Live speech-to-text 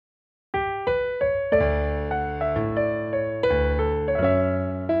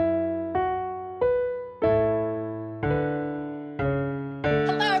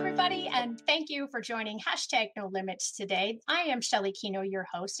thank you for joining hashtag No Limits today. I am Shelley Kino, your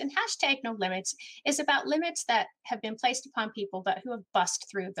host, and hashtag No Limits is about limits that have been placed upon people, but who have bust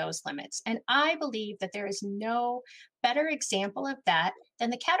through those limits. And I believe that there is no better example of that than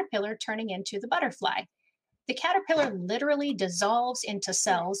the caterpillar turning into the butterfly. The caterpillar literally dissolves into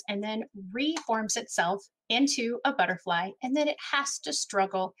cells and then reforms itself into a butterfly, and then it has to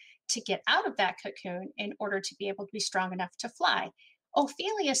struggle to get out of that cocoon in order to be able to be strong enough to fly.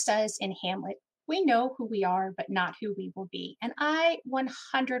 Ophelia says in Hamlet, we know who we are, but not who we will be. And I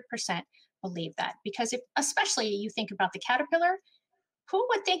 100% believe that because if, especially you think about the caterpillar, who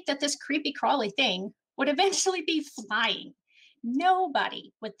would think that this creepy crawly thing would eventually be flying?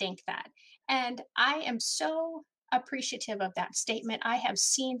 Nobody would think that. And I am so appreciative of that statement. I have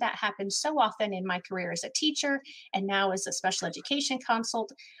seen that happen so often in my career as a teacher and now as a special education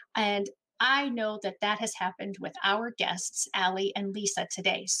consult. And I know that that has happened with our guests, Allie and Lisa,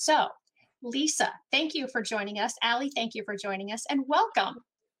 today. So, Lisa, thank you for joining us. Allie, thank you for joining us and welcome.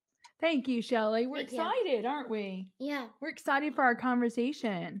 Thank you, Shelley. We're Thank you. excited, aren't we? Yeah. We're excited for our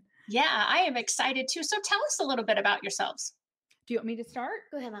conversation. Yeah, I am excited too. So, tell us a little bit about yourselves. Do you want me to start?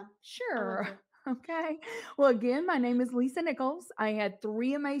 Go ahead, Mom. Sure. Okay. Well, again, my name is Lisa Nichols. I had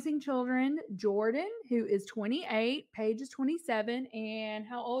 3 amazing children. Jordan, who is 28, Paige is 27, and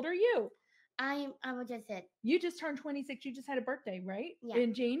how old are you? I was just it. You just turned 26. You just had a birthday, right? Yeah.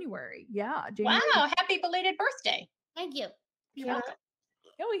 In January. Yeah. January. Wow, happy belated birthday. Thank you. You're Yeah. welcome.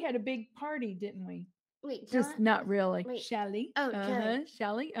 Yeah, we had a big party, didn't we? Wait, Just not really. Wait. Shelley. Oh, Shelley.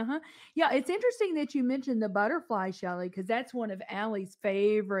 Shelley. Yeah, it's interesting that you mentioned the butterfly, Shelley, because that's one of Allie's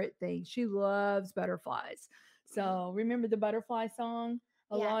favorite things. She loves butterflies. So remember the butterfly song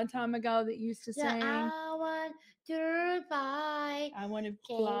a long time ago that used to sing? I want to fly. I want to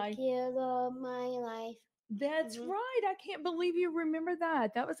fly. Take care of my life. That's right. I can't believe you remember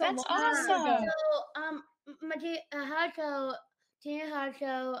that. That was a That's long time awesome. ago. So, Tina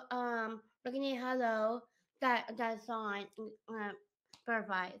Hacho, looking at hello, that song,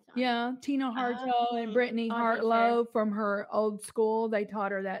 butterfly song. Yeah, Tina Harto and Brittany Hartlow from her old school. They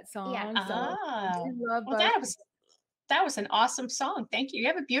taught her that song. Yeah. So she loved well, that was an awesome song. Thank you. You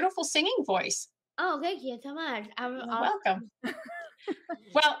have a beautiful singing voice. Oh, thank you so much. You're welcome.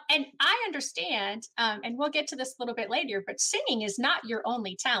 Well, and I understand, and we'll get to this a little bit later, but singing is not your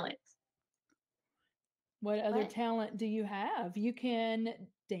only talent. What other talent do you have? You can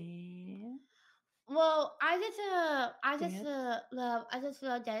dance. Well, I just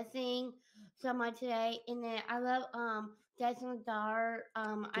love dancing so much today, and then I love dancing with Dar.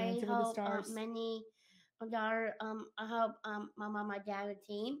 Dancing with the Stars. Many Dar. I help my mom, my dad, the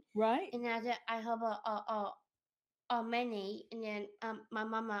team. Right. And then I help many, and then my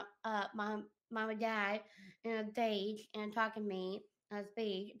mama, my mom and dad, and a stage and talking to me. A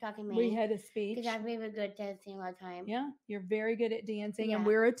speech, talking to me. We had a speech. Because I'm really good dancing a lot of time. Yeah, you're very good at dancing, and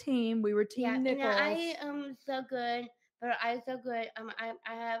we're a team. We were Team Nichols. And I am so good, but I'm so good. I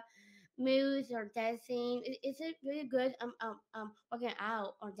have moves or dancing. Is it really good? Working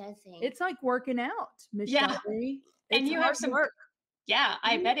out or dancing. It's like working out, Miss Shelley. And you have some work. Yeah,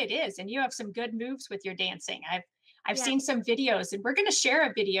 I bet it is. And you have some good moves with your dancing. I've seen some videos, and we're going to share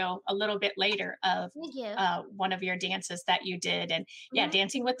a video a little bit later of one of your dances that you did, and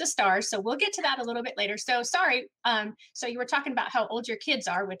Dancing with the Stars. So we'll get to that a little bit later. So sorry. So you were talking about how old your kids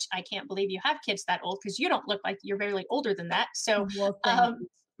are, which I can't believe you have kids that old because you don't look like you're barely older than that. So, so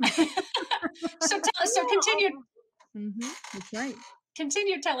continue. That's right.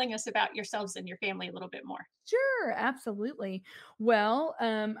 Continue telling us about yourselves and your family a little bit more. Sure, absolutely. Well,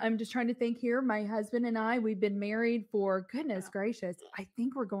 I'm just trying to think here. My husband and I, we've been married for goodness gracious. I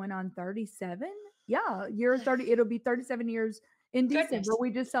think we're going on 37. Yeah, year 30. It'll be 37 years in December. We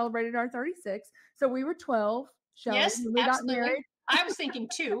just celebrated our 36. So we were 12. Shelley, yes, when we got married. I was thinking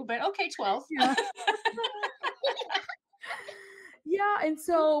 2, but okay, 12. Yeah. Yeah, and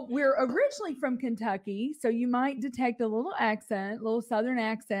so we're originally from Kentucky, so you might detect a little accent, a little Southern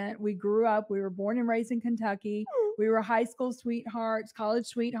accent. We were born and raised in Kentucky. We were high school sweethearts, college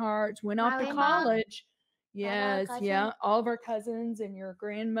sweethearts, went off to college. Yes, yeah, all of our cousins and your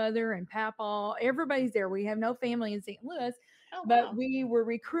grandmother and Papa, everybody's there. We have no family in St. Louis, but we were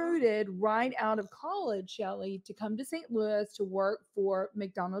recruited right out of college, Shelley, to come to St. Louis to work for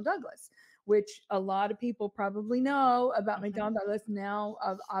McDonnell Douglas, which a lot of people probably know about McDonnell Douglas. Now,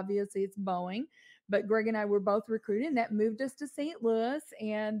 obviously, it's Boeing. But Greg and I were both recruited, and that moved us to St. Louis.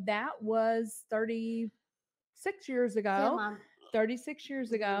 And that was 36 years ago. Yeah, Mom. 36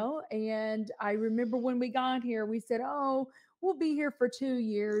 years ago. And I remember when we got here, we said, oh, we'll be here for 2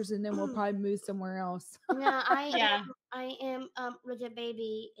 years and then we'll probably move somewhere else. Yeah, Yeah. I am with a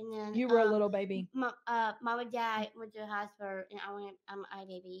baby, and then You were a little baby. mom and dad went to the hospital, and I'm a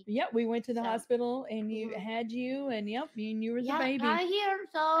baby. Yep, we went to the So, hospital and you mhm. had you, and yep, and you were the Yeah, baby. I'm here.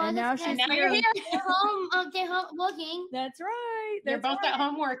 So And now And she's now you're here. here. stay home working. That's right. You're That's both at right.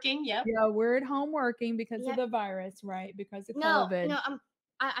 home working. Yep. Yeah, we're at home working because of Yeah, the virus, right? Because of no, COVID. no,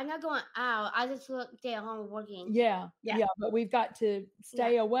 I'm not going out. I just will stay at home working. Yeah, Yeah. yeah, but we've got to Yeah.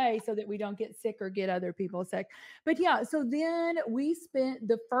 stay away so that we don't get sick or get other people sick. But yeah, so then we spent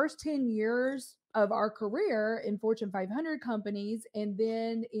the first 10 years of our career in Fortune 500 companies, and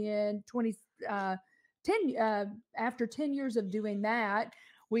then in 20 10 after 10 years of doing that,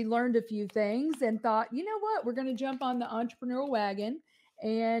 we learned a few things and thought, you know what, we're going to jump on the entrepreneurial wagon,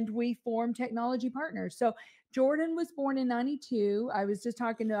 and we formed Technology Partners. So Jordan was born in 92. I was just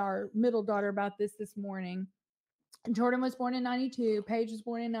talking to our middle daughter about this morning. Jordan was born in 92. Paige was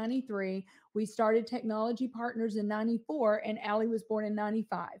born in 93. We started Technology Partners in 94, and Allie was born in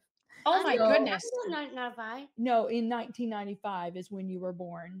 95. Oh my So, goodness. Not fine. no, in 1995 is when you were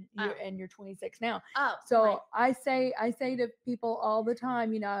born. And you're 26 now. Oh, So I say to people all the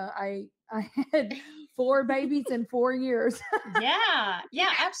time, I had 4 babies in 4 years. Yeah.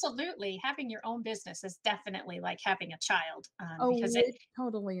 Yeah, absolutely. Having your own business is definitely like having a child, because Oh, it, it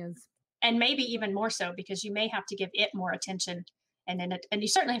totally is. and maybe even more so because you may have to give it more attention, and then and you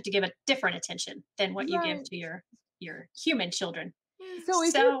certainly have to give it different attention than what you give Right. to your human children. So if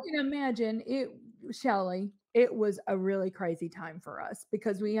you So can imagine it, Shelley, it was a really crazy time for us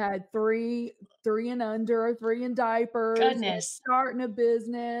because we had three and under, 3 in diapers, and goodness. starting a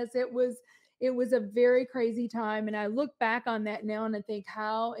business. It was a very crazy time. And I look back on that now and I think,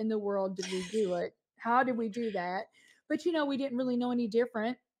 how in the world did we do it? How did we do that? But we didn't really know any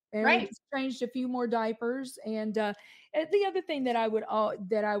different. And we Right. just changed a few more diapers. And the other thing that I would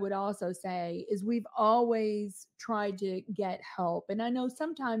also say is we've always tried to get help. And I know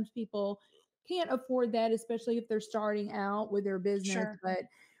sometimes people can't afford that, especially if they're starting out with their business. Sure.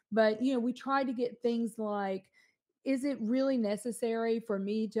 But we try to get things like, is it really necessary for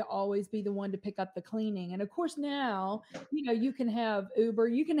me to always be the one to pick up the cleaning? And of course, now, you can have Uber,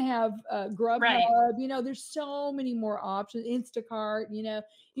 you can have Right. Grubhub, there's so many more options, Instacart,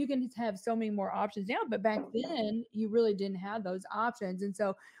 you can have so many more options now. But back then, you really didn't have those options. And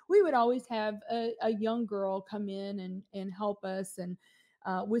so we would always have a young girl come in and help us and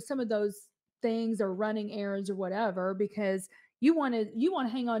with some of those things or running errands or whatever, because you want to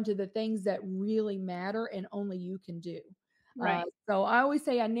hang on to the things that really matter and only you can do. Right. So I always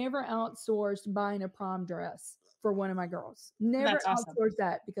say I never outsourced buying a prom dress for one of my girls. Never That's awesome. outsourced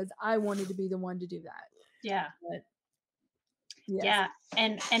that because I wanted to be the one to do that. Yeah. But yes, Yeah.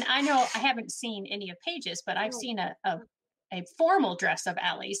 And I know I haven't seen any of Paige's, but I've seen a formal dress of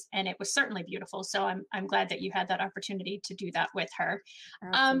Allie's, and it was certainly beautiful. So I'm glad that you had that opportunity to do that with her.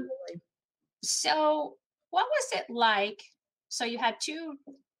 Um, absolutely. so what was it like? So you had two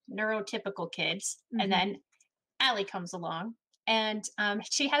neurotypical kids, and Mhm. then Allie comes along, and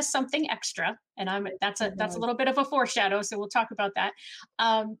she has something extra, and that's She a does. little bit of a foreshadow. So we'll talk about that.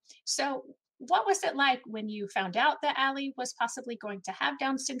 So what was it like when you found out that Allie was possibly going to have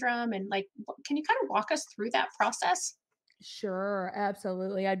Down syndrome, and like, can you kind of walk us through that process? Sure,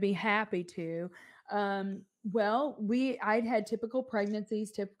 absolutely. I'd be happy to. Well, I'd had typical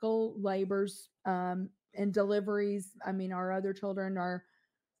pregnancies, typical labors, and deliveries. I mean, our other children are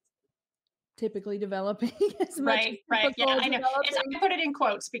typically developing as much as Right, right. Yeah, typical I know. developing. I put it in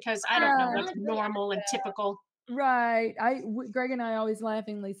quotes because I don't know Yeah, what's normal and typical. right. Greg and I always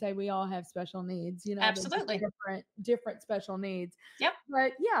laughingly say we all have special needs. They're just Absolutely. different special needs. Yep.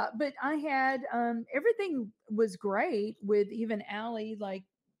 But yeah, but I had everything was great with even Allie, like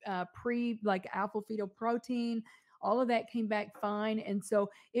like alpha fetal protein, all of that came back fine. And so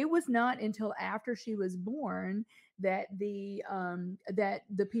it was not until after she was born that the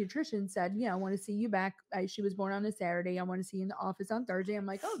pediatrician said, I want to see you back. She was born on a Saturday. I want to see you in the office on Thursday. I'm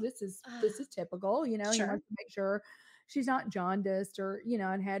like, oh, this is typical. He Sure. wants to make sure she's not jaundiced or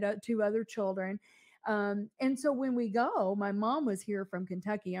and had 2 other children. And so when we go, my mom was here from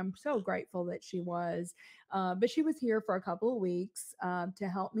Kentucky. I'm so grateful that she was, but she was here for a couple of weeks to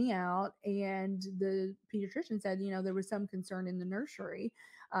help me out. And the pediatrician said, there was some concern in the nursery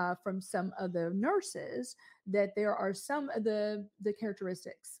from some of the nurses that there are some of the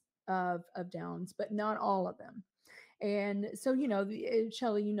characteristics of Downs, but not all of them. And so,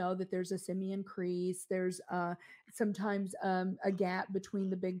 Shelley, that there's a simian crease. There's sometimes a gap between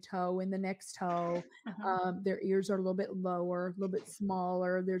the big toe and the next toe. Uh-huh. Their ears are a little bit lower, a little bit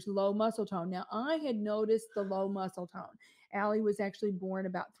smaller. There's low muscle tone. Now, I had noticed the low muscle tone. Allie was actually born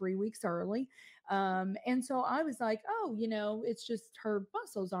about 3 weeks early. And so I was like, oh, it's just her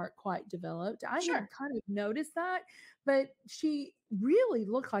muscles aren't quite developed. I had Sure. kind of noticed that, but she really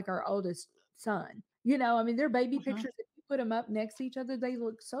looked like our oldest son. I mean, their baby Hmm. pictures, if you put them up next to each other, they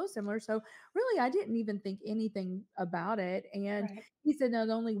look so similar. So really, I didn't even think anything about it. And Right. he said, no,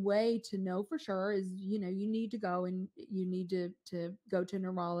 the only way to know for sure is, you need to go and you need to go to a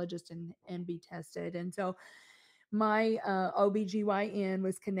neurologist and be tested. And so my OBGYN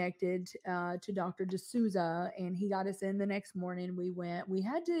was connected to Dr. D'Souza, and he got us in the next morning. We went. We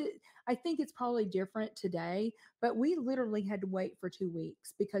had to, I think it's probably different today, but we literally had to wait for 2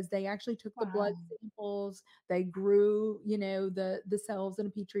 weeks because they actually took the blood Wow. samples. They grew, the cells in a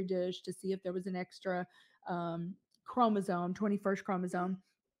petri dish to see if there was an extra chromosome, 21st chromosome,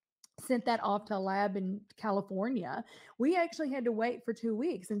 sent that off to a lab in California. We actually had to wait for 2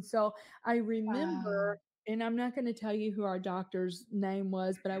 weeks. And so I remember, Wow. and I'm not going to tell you who our doctor's name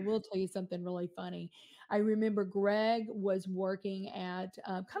was, but I will tell you something really funny. I remember Greg was working at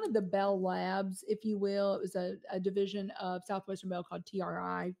kind of the Bell Labs, if you will. It was a division of Southwestern Bell called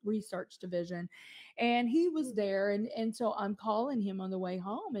TRI, Research Division. And he was there. And so I'm calling him on the way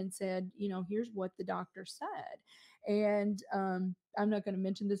home and said, here's what the doctor said. And I'm not going to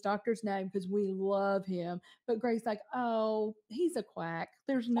mention this doctor's name because we love him. But Greg's like, oh, he's a quack.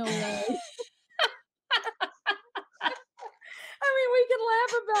 There's no way. I mean, we can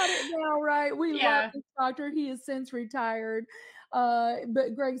laugh about it now, right? We love Yeah. this doctor. He has since retired.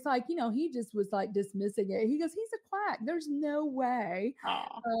 But Greg's like, he just was like dismissing it. He goes, he's a quack. There's no way.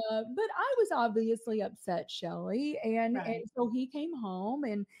 Oh, But I was obviously upset, Shelly. And right. so he came home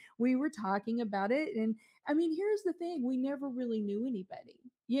and we were talking about it. And I mean, here's the thing, we never really knew anybody,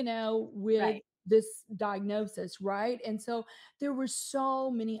 with Right. this diagnosis, right? And so there were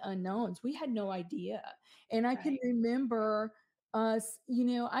so many unknowns. We had no idea. And I can Right. remember us,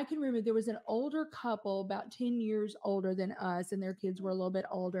 I can remember there was an older couple about 10 years older than us, and their kids were a little bit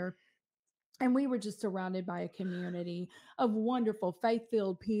older. And we were just surrounded by a community of wonderful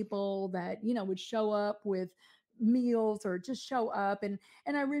faith-filled people that, would show up with meals or just show up. And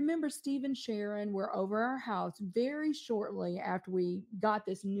I remember Steve and Sharon were over our house very shortly after we got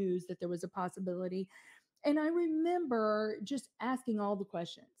this news that there was a possibility, and I remember just asking all the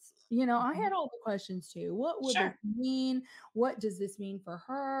questions. I Hmm. had all the questions too. What will this Sure. mean? What does this mean for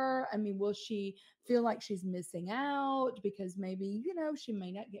her? I mean, will she feel like she's missing out because maybe, she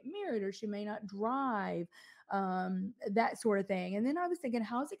may not get married or she may not drive, that sort of thing. And then I was thinking,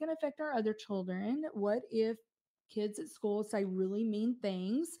 how is it going to affect our other children? What if kids at school say really mean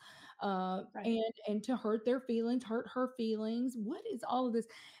things, Right. and to hurt their feelings, hurt her feelings? What is all of this?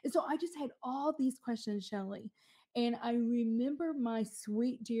 And so I just had all these questions, Shelly. And I remember my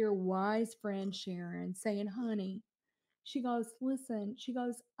sweet, dear, wise friend Sharon saying, honey, she goes, listen, she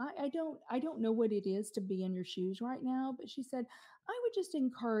goes, I don't know what it is to be in your shoes right now. But she said, I would just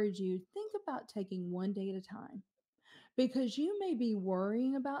encourage you, think about taking one day at a time because you may be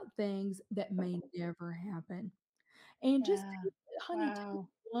worrying about things that may never happen. And just Yeah. take it, honey, take it Wow.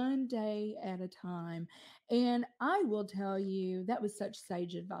 one day at a time. And I will tell you, that was such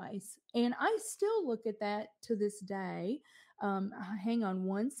sage advice. And I still look at that to this day. Hang on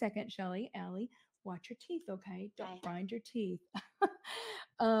one second, Shelly. Allie, watch your teeth, okay? Don't Okay. grind your teeth.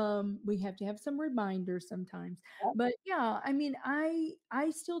 We have to have some reminders sometimes. Yep. But yeah, I mean, I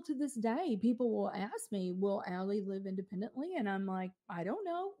still to this day, people will ask me, will Allie live independently? And I'm like, I don't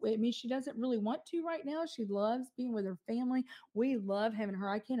know. I mean, she doesn't really want to right now. She loves being with her family. We love having her.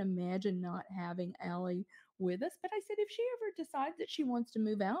 I can't imagine not having Allie with us. But I said, if she ever decides that she wants to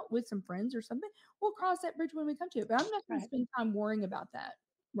move out with some friends or something, we'll cross that bridge when we come to it. But I'm not going to Right. spend time worrying about that.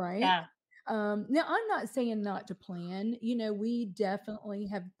 Right. Yeah. Now, I'm not saying not to plan. We definitely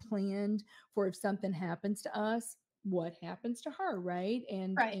have planned for if something happens to us, what happens to her, right?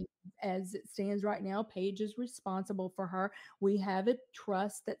 And Right. and as it stands right now, Paige is responsible for her. We have a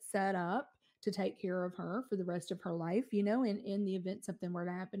trust that's set up to take care of her for the rest of her life, in the event something were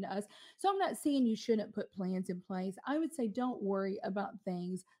to happen to us. So I'm not saying you shouldn't put plans in place. I would say don't worry about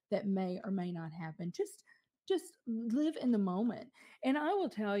things that may or may not happen. Just live in the moment. And I will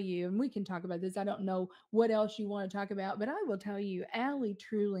tell you, and we can talk about this. I don't know what else you want to talk about, but I will tell you, Allie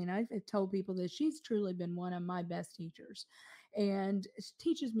truly, and I've told people this, she's truly been one of my best teachers. And she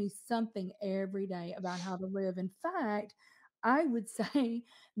teaches me something every day about how to live. In fact, I would say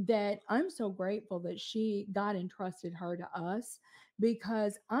that I'm so grateful that God entrusted her to us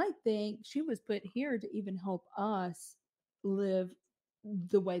because I think she was put here to even help us live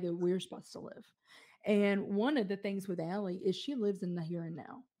the way that we're supposed to live. And one of the things with Allie is she lives in the here and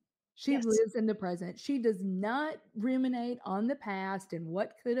now. She Yes. lives in the present. She does not ruminate on the past and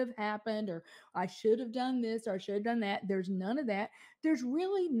what could have happened, or I should have done this or I should have done that. There's none of that. There's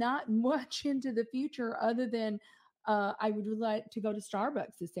really not much into the future other than I would like to go to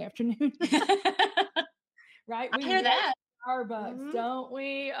Starbucks this afternoon. I Right? We hear love that. Starbucks, Mhm. don't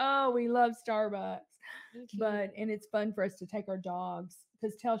we? Oh, we love Starbucks. Me too. But and it's fun for us to take our dogs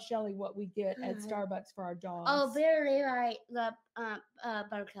because tell Shelly what we get at Starbucks for our Oh, dogs. barely right. The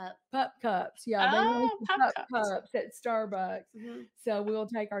buttercup. Pup cups. Yeah, they make Oh, the pop pup cups. cups at Starbucks. Hmm. So we'll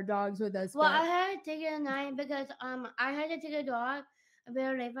take our dogs with us. Well, But I had to take it at night because I had to take a dog, a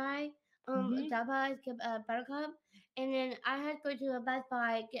bear Levi, mhm. Jabba, get a buttercup, and then I had to go to a Best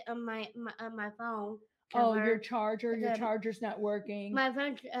Buy get my phone Oh, your cover. charger, your The charger's not working. my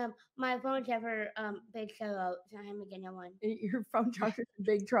phone cover big solo, so I had to get a one. Your phone charger's in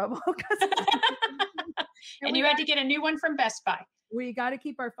big trouble because and And you had to get a new one from Best Buy. we got to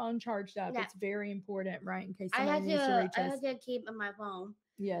keep our phone charged up. Yeah, It's very important, right? In case I somebody had needs to to reach I us. had to keep my phone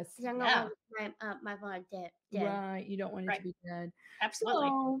Yes. because I don't Yeah, want my phone dead. Right. You don't want it to right. be dead. Absolutely.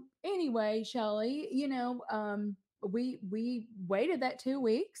 So anyway, Shelly, we waited that 2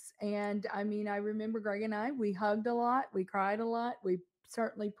 weeks. And I mean, I remember Greg and we hugged a lot, we cried a lot, we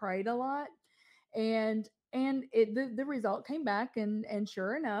certainly prayed a lot. And the result came back and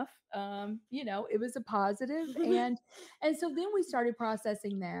sure enough, it was a positive. And so then we started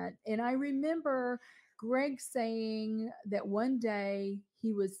processing that. And I remember Greg saying that one day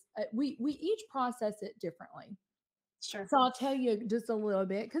he was we each process it differently. Sure. So I'll tell you just a little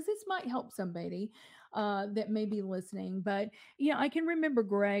bit because this might help somebody that may be listening. But I can remember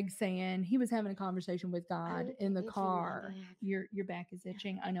Greg saying he was having a conversation with I God was in the itching my car. back. Your back is Yeah.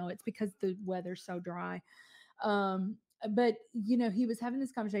 itching. I know it's because the weather's so dry. But he was having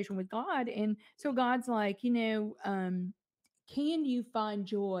this conversation with God, and so God's like, can you find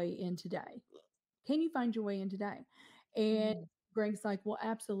joy in today? Can you find joy in today? And Mm, Greg's like, well,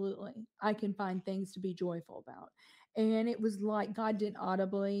 absolutely. I can find things to be joyful about. And it was like God didn't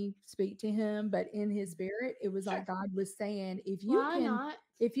audibly speak to him, but in his spirit, it was like sure. God was saying, Why not?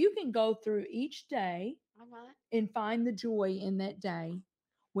 if you can go through each day Why not? and find the joy in that day,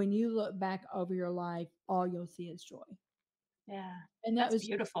 when you look back over your life, all you'll see is joy. Yeah, And that that's was just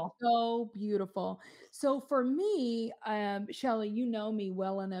beautiful. so beautiful. So for me, Shelley, you know me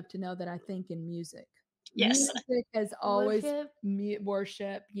well enough to know that I think in music. Yes. Music has always Worship.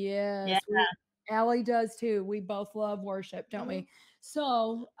 worship. Yeah. Yes, Allie does too. We both love worship, don't Hmm. we?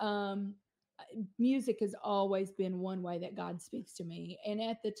 So, music has always been one way that God speaks to me. And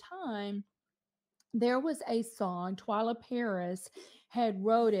at the time, there was a song Twyla Paris had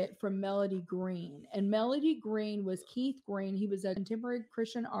wrote it from Melody Green, and Melody Green was Keith Green. He was a contemporary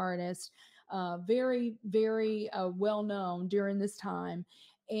Christian artist, very very well known during this time,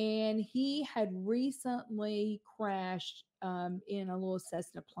 and he had recently crashed in a little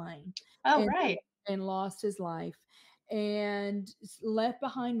Cessna plane Oh, and right. lost his life and left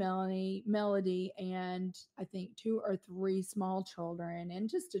behind Melody, and I think two or three small children, and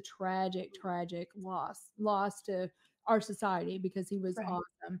just a tragic, tragic loss to our society because he was Right.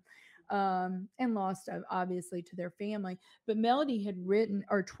 awesome, and lost obviously to their family. But Melody had written,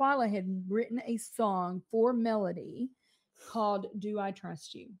 or Twyla had written a song for Melody called "Do I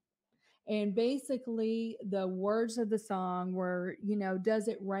Trust You?" And basically, the words of the song were, does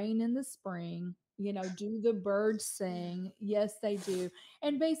it rain in the spring? Do the birds sing? Yes, they do.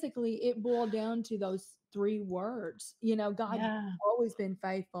 And basically, it boiled down to those three words. God, you've Yeah. always been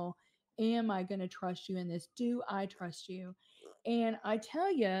faithful. Am I going to trust you in this? Do I trust you? And I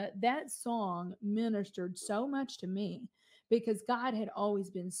tell you, that song ministered so much to me because God had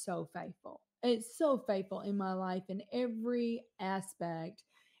always been so faithful. It's so faithful in my life in every aspect,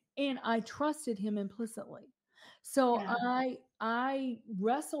 and I trusted him implicitly. So Yeah. I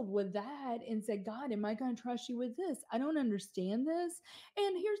wrestled with that and said, God, am I going to trust you with this? I don't understand this.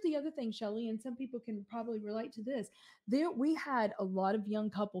 And here's the other thing, Shelly, and some people can probably relate to this. There we had a lot of young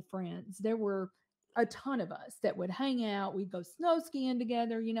couple friends. There were a ton of us that would hang out. We'd go snow skiing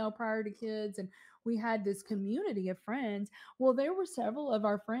together, prior to kids. And we had this community of friends. Well, there were several of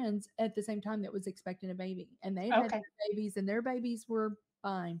our friends at the same time that was expecting a baby, and they'd had Okay. their babies, and their babies were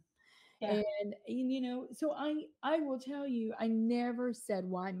fine. Yeah. And so I will tell you, I never said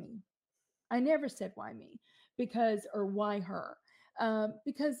why me. I never said why me, because or why her.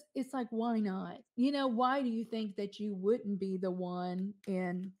 Because it's like, why not? Why do you think that you wouldn't be the one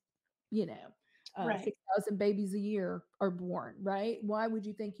in, you know, Right. 6,000 babies a year are born, right? Why would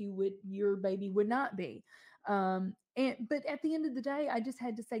you think your baby would not be? But at the end of the day, I just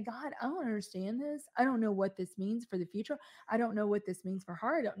had to say, God, I don't understand this. I don't know what this means for the future. I don't know what this means for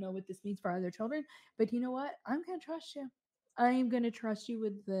her. I don't know what this means for other children. But you know what? I'm going to trust you. I am going to trust you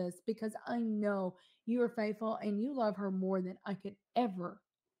with this because I know you are faithful and you love her more than I could ever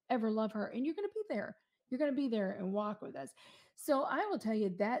love her. And you're going to be there. You're going to be there and walk with us. So I will tell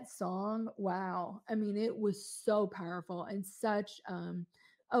you that song, wow. I mean, it was so powerful and such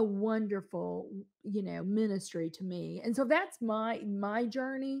a wonderful, ministry to me. And so that's my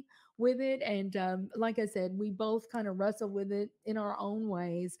journey with it. And like I said, we both kind of wrestle with it in our own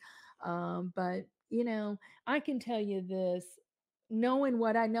ways. But I can tell you this, knowing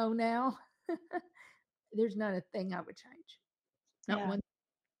what I know now, there's not a thing I would change. Not Yeah. one.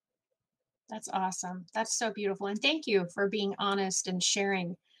 That's awesome. That's so beautiful. And thank you for being honest and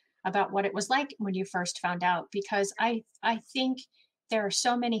sharing about what it was like when you first found out, because I think there are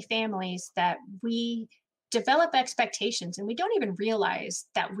so many families that we develop expectations and we don't even realize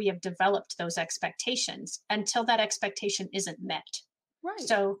that we have developed those expectations until that expectation isn't met. Right.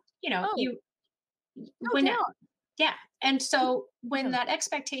 So, Oh, you no when doubt. yeah. And so when Yeah. that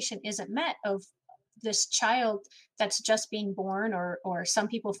expectation isn't met of this child that's just being born, or some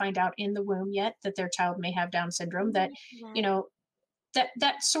people find out in the womb yet that their child may have Down syndrome, that you Yeah. know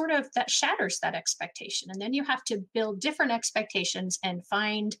that sort of that shatters that expectation, and then you have to build different expectations and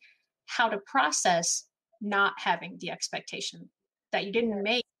find how to process not having the expectation that you didn't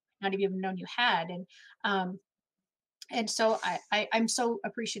make, not even known you had. And so I'm so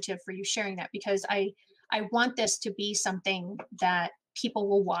appreciative for you sharing that, because I want this to be something that people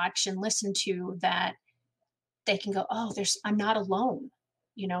will watch and listen to, that they can go, oh, I'm not alone.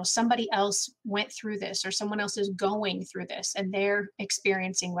 Somebody else went through this, or someone else is going through this, and they're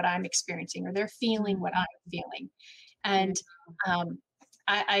experiencing what I'm experiencing, or they're feeling what I'm feeling. Yeah. And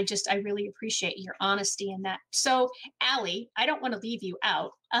I really appreciate your honesty in that. So, Allie, I don't want to leave you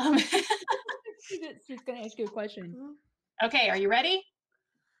out. She's going to ask you a question. Mhm. Okay, are you ready?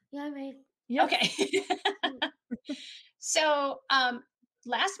 Yeah, right. Yes. Okay. So,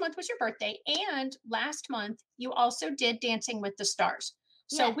 last month was your birthday, and last month you also did Dancing with the Stars.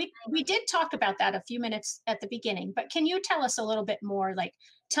 So Yes. we did talk about that a few minutes at the beginning, but can you tell us a little bit more? Like,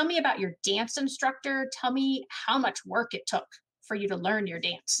 tell me about your dance instructor. Tell me how much work it took for you to learn your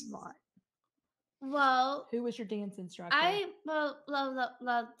dance. Right. Well, Who was your dance instructor? I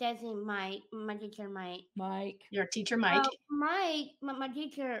love dancing. My teacher Mike. Mike. Your teacher, Mike. My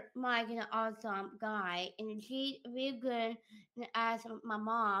teacher Mike is an awesome guy, and she's really good. And as my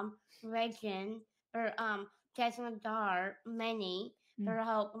mom, Rachel, or dancing with Dar, many, Mm. or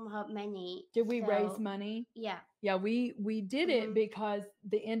help many. Did we raise So, money? Yeah. Yeah, we did it Mhm. because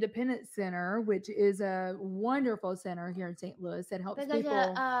the Independence Center, which is a wonderful center here in St. Louis that helps Because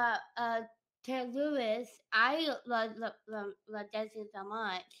people. Ted Lewis, I love dancing so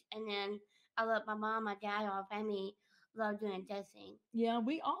much, and then I love my mom, my dad, our family love doing dancing. Yeah,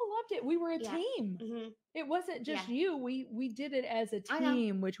 we all loved it. We were a Yeah. team. Mhm. It wasn't just Yeah. you. We did it as a I know.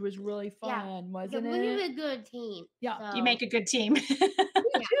 team, which was really Yeah. fun, So wasn't we're it? a good team. Yeah. So You make a good team. We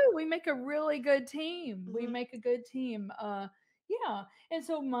yeah. do. We make a really good team. We Mhm. make a good team. Yeah. And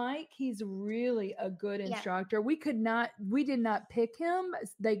so Mike, he's really a good Yeah. instructor. We did not pick him.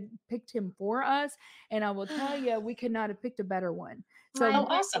 They picked him for us. And I will tell you, we could not have picked a better one. So Oh,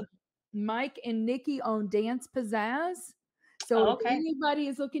 My awesome. Mike and Nikki own Dance Pizzazz. So Oh, if okay. anybody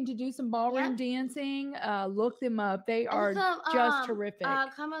is looking to do some ballroom dancing, look them up. They and are so just terrific.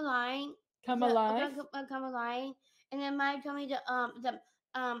 come alive. Come alive. Come alive. And then Mike told me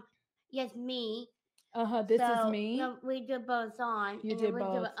yes, me. This is So me. we did both on, You and did then we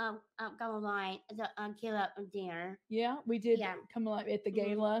did both. come alive the kill up dinner. Yeah, we did Yeah. come alive at the Mhm.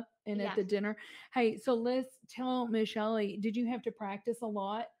 gala and Yeah. at the dinner. Hey, so let's tell Miss Shelley, did you have to practice a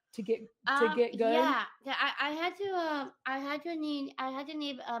lot to get good? Yeah. I had to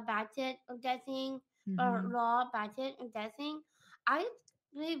need a budget of dancing or Mhm. raw budget of dancing. I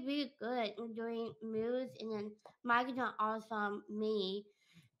really good in doing moves, and then Mike is an awesome me.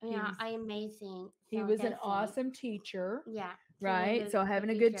 He was I amazing. he So was an dancing. awesome teacher, Yeah. right? So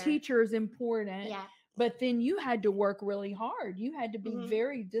having a good teacher. teacher is important. Yeah. But then you had to work really hard. You had to be Mhm.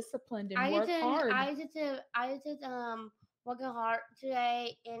 very disciplined and I work just hard. working hard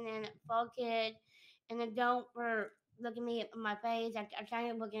today, and then focus, and then don't look at me at my face. I'm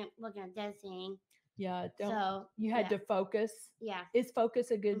trying to looking at dancing. Yeah, don't So you had yeah. to focus. Yeah. Is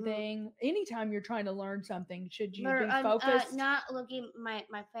focus a good Mhm. thing? Anytime you're trying to learn something, should you But be focused? not looking my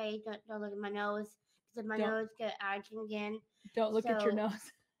face. Don't look at my nose, because my Don't nose get acting again. don't look at your So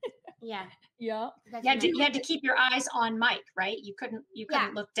nose. yeah. Yeah. That's You my had to keep your eyes on Mike, right? You Yeah.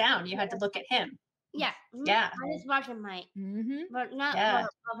 couldn't look down. You had to look at him. Yeah. Yeah. I just watching Mike, but not Yeah.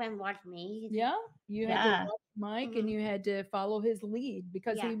 Robin watch me. Yeah, you had to Yeah. watch Mike and you had to follow his lead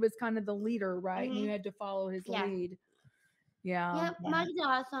because Yeah. he was kind of the leader, right? And you had to follow his Yeah. lead. Yeah. Yep, Yeah. Mike is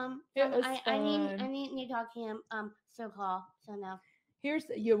awesome. It was I fun. need to talk to him so call. So no. Here's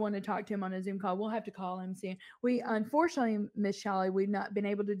you want to talk to him on a Zoom call. We'll have to call him soon. We unfortunately, Miss Shelley, we've not been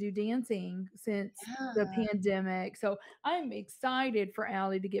able to do dancing since the Yeah. pandemic. So I'm excited for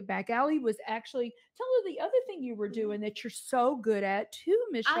Allie to get back. Allie was actually tell her the other thing you were doing that you're so good at too,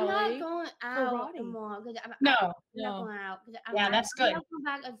 Miss I'm not Shelley. going out Karate. anymore because I'm No. not No. going out because Yeah, that's good. I'm going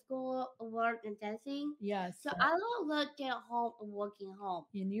back to school, work, and dancing. Yes. So I don't look at home and working home.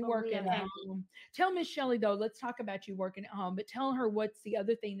 And you for working real at family. home. Tell Miss Shelley though, let's talk about you working at home, but tell her what's the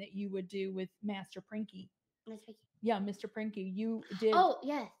other thing that you would do with Master Prinky. Miss Vicky. Yeah, Mr. Prinky. You did Oh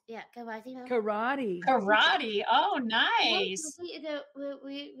yes, yeah, karate. karate. Karate. Oh, Yeah, nice. Vicky is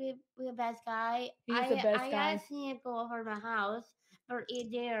we the best guy. He's the best I guy. asked him to go over to my house or eat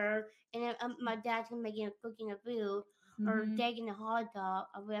there, and then my dad's gonna make cooking a food or Mhm. taking a hot dog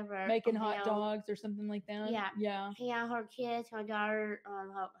or whatever. Making or, hot dogs or something like that. Yeah. Yeah. He and her kids, her daughter,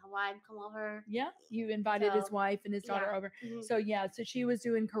 her wife come over. Yeah. You invited his So, wife and his daughter yeah. over. Mhm. So yeah, so she was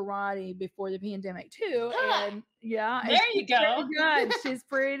doing karate before the pandemic too. Huh. And yeah, and There you she's go. pretty good. She's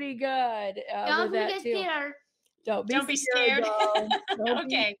pretty good Don't with that get too. scared. Don't Don't be be scared, scared. though. Don't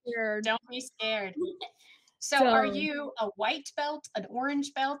Okay. be scared. Don't be scared. So are you a white belt, an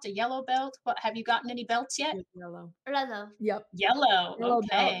orange belt, a yellow belt? What have you gotten any belts yet? With yellow? Hello. Yep. Yellow. Yellow belt.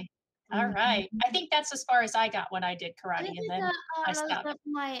 Okay. All right. I think that's as far as I got when I did karate, This and is then I stopped.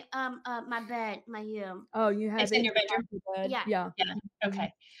 my my bed, my room. Oh, you have It's it in your bedroom? bed? Yeah. Yeah. Yeah. Okay. Yeah.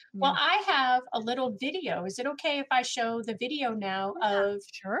 Well, I have a little video. Is it okay if I show the video now of?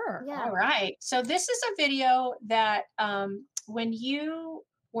 Sure. Yeah. All right. So this is a video that when you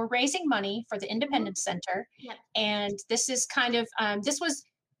were raising money for the Independence Center, Yep. and this is kind of this was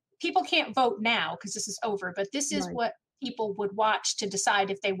people can't vote now because this is over, but this is Right. what people would watch to decide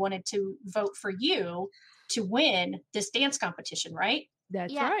if they wanted to vote for you to win this dance competition, right?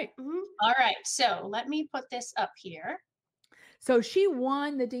 That's Yeah. right. All right. So let me put this up here. So she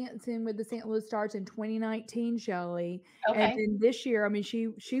won the Dancing with the St. Louis Stars in 2019, Shelley. And Okay. then this year, I mean,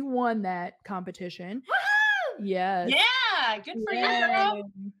 she won that competition. Woohoo! Yes. Yeah. Good for you, girl. Yay.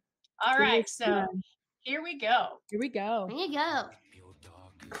 All It right. was So fun. here we go. Here we go. There you go. Your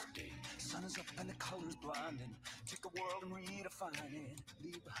darkest day. Sun is up and the colors blinding. Take a world and redefine it.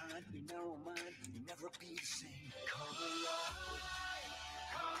 Leave behind your narrow mind. You'll never be the same. Come alive.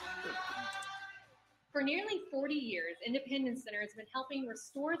 For nearly 40 years, Independence Center has been helping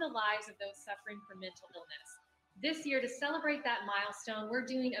restore the lives of those suffering from mental illness. This year, to celebrate that milestone, we're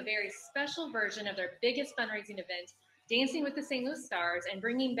doing a very special version of their biggest fundraising event, Dancing with the St. Louis Stars, and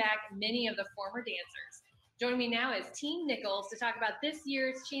bringing back many of the former dancers. Joining me now is Team Nichols to talk about this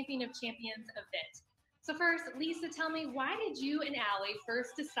year's Champion of Champions event. So first, Lisa, tell me, why did you and Allie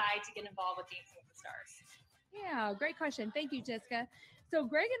first decide to get involved with Dancing with the Stars? Yeah, great question. Thank you, Jessica. So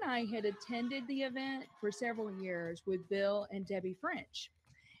Greg and I had attended the event for several years with Bill and Debbie French.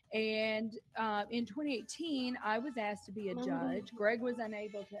 And in 2018, I was asked to be a judge. Greg was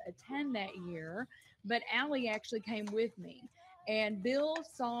unable to attend that year, but Allie actually came with me. And Bill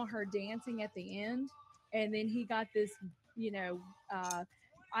saw her dancing at the end, and then he got this,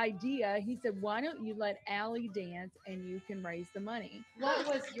 idea. He said, "Why don't you let Allie dance, and you can raise the money?" What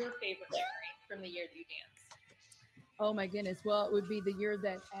was your favorite memory from the year that you danced? Oh my goodness. Well, it would be the year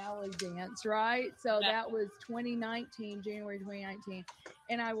that Allie danced, right? So that was 2019, January 2019.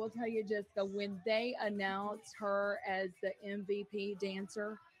 And I will tell you, Jessica, when they announced her as the MVP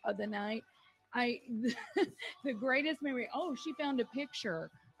dancer of the night, the greatest memory, she found a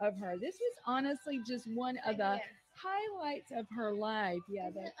picture of her. This was honestly just one of the highlights of her life. Yeah,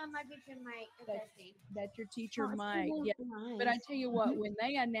 My teacher Mike. that's your teacher, Oh, Mike. so Yeah. nice. But I tell you what, when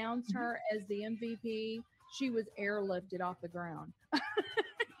they announced her as the MVP, she was airlifted off the ground.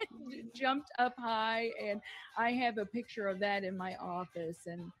 Jumped up high, and I have a picture of that in my office,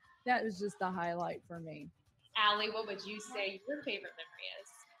 and that was just the highlight for me. Allie, what would you say your favorite memory is?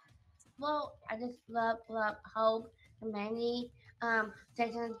 Well, I just love Hope, Manny,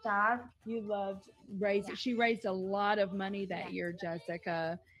 Jason Star. You loved raising. She raised a lot of money that year,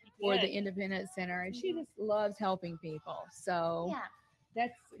 Jessica, for the Independence Center, and she just loves helping people. So Yeah.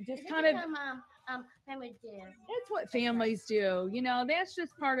 that's just This kind is of family do. that's what families do. That's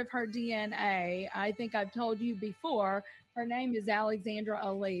just part of her DNA. I think I've told you before, her name is Alexandra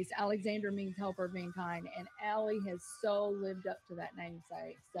Elise. Alexandra means helper of mankind, and Allie has so lived up to that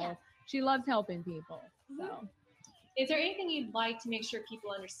namesake. So she loves helping people. So Is there anything you'd like to make sure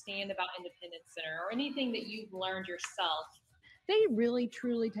people understand about Independence Center, or anything that you've learned yourself? They really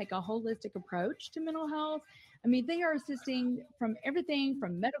truly take a holistic approach to mental health. I mean, they are assisting from everything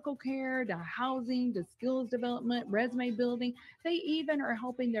from medical care to housing to skills development, resume building. They even are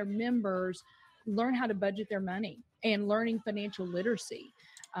helping their members learn how to budget their money and learning financial literacy.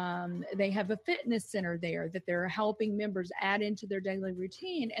 They have a fitness center there that they're helping members add into their daily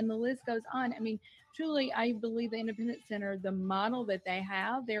routine, and the list goes on. I mean, truly, I believe the Independence Center, the model that they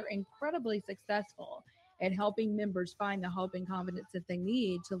have, they're incredibly successful at helping members find the hope and confidence that they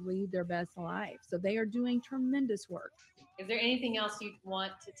need to lead their best life. So they are doing tremendous work. Is there anything else you'd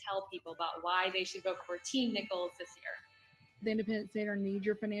want to tell people about why they should vote for Team Nichols this year? The Independent Center needs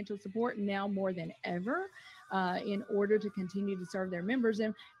your financial support now more than ever in order to continue to serve their members.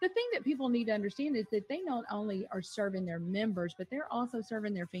 And the thing that people need to understand is that they not only are serving their members, but they're also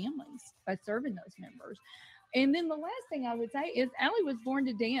serving their families by serving those members. And then the last thing I would say is Allie was born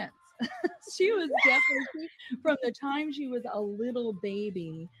to dance. She was definitely, from the time she was a little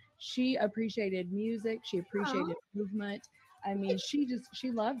baby, she appreciated music. She appreciated movement. I mean, she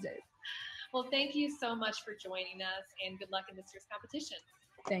loves it. Well, thank you so much for joining us, and good luck in this year's competition.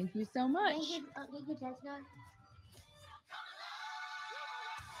 Thank you so much. Thank you, Jessica.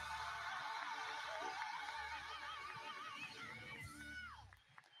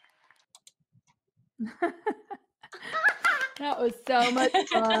 That was so much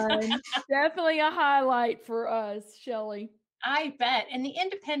fun. Definitely a highlight for us, Shelley. I bet. And the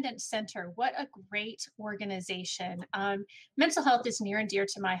Independence Center, what a great organization. Mental health is near and dear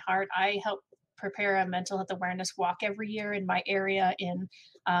to my heart. I help prepare a mental health awareness walk every year in my area in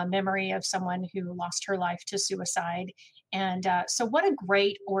memory of someone who lost her life to suicide. And so, what a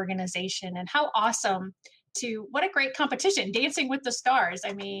great organization, and how awesome what a great competition, Dancing with the Stars.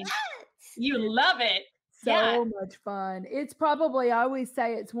 I mean, you love it. So much fun. It's probably, I always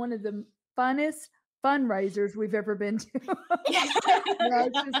say, it's one of the funnest fundraisers we've ever been to.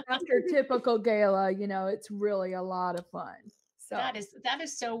 It's just after a typical gala, it's really a lot of fun. So that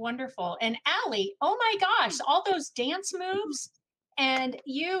is so wonderful. And Allie, oh my gosh, all those dance moves. And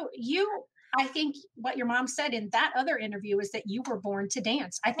I think what your mom said in that other interview is that you were born to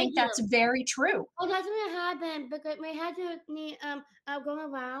dance. I think that's very true. Oh, that's what happened because my head go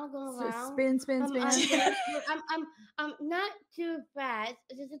around. So spin. I'm not too fast.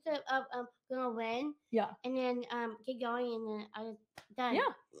 It's just gonna win. Yeah. And then keep going, and then I done.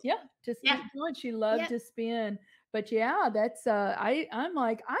 Yeah. Just keep going. She loved to spin. But yeah, that's I'm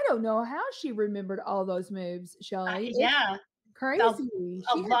like, I don't know how she remembered all those moves, Shelley. Crazy.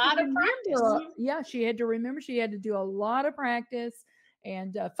 A lot of practice. Yeah, she had to remember. She had to do a lot of practice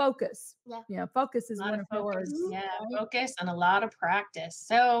and focus. Yeah, focus is one of her words. Yeah, right? Focus and a lot of practice.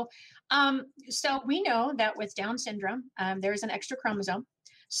 So, so we know that with Down syndrome, there's an extra chromosome.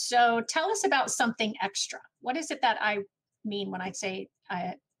 So tell us about something extra. What is it that I mean when I say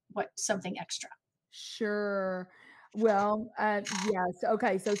what something extra? Sure. Well, yes.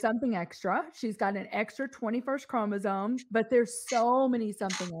 Okay. So something extra. She's got an extra 21st chromosome, but there's so many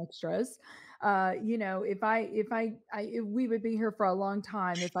something extras. If we would be here for a long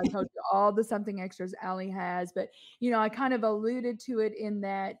time if I told you all the something extras Allie has, but I kind of alluded to it in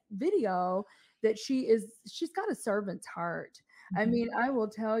that video that she's got a servant's heart. I mean, I will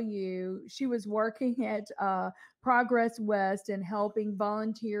tell you, she was working at Progress West and helping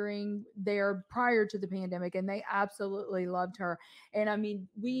volunteering there prior to the pandemic, and they absolutely loved her. And I mean,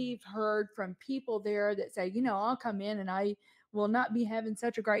 we've heard from people there that say, I'll come in and I will not be having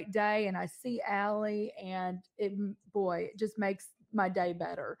such a great day, and I see Allie, and it just makes my day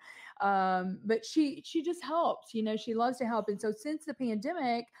better. But she just helps, she loves to help. And so since the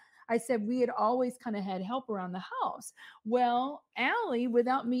pandemic, I said we had always kind of had help around the house. Well, Allie,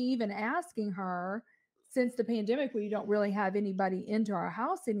 without me even asking her, since the pandemic, we don't really have anybody into our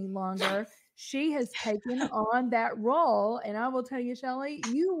house any longer. She has taken on that role. And I will tell you, Shelley,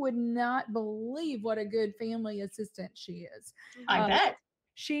 you would not believe what a good family assistant she is. I bet.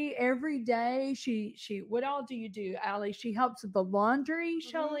 She every day, what all do you do, Allie? She helps with the laundry,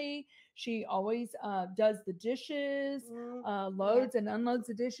 Shelley. She always does the dishes, loads and unloads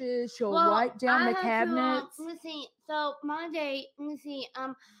the dishes. She'll wipe down the cabinets. Let me see. So Monday,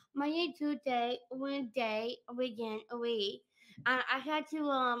 Tuesday, Wednesday, weekend, a week. I had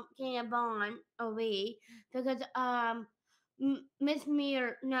to get a bond a week because Miss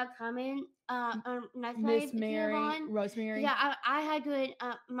Mir not coming. Miss Mary, Rosemary. Yeah, I had to it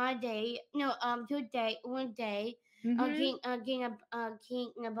my day. No, Tuesday, Wednesday. Getting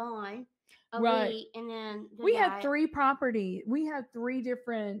a bond. a Right. week, and then the We have guy. 3 property. We have 3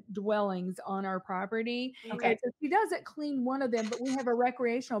 different dwellings on our property. And Okay. so she doesn't clean one of them, but we have a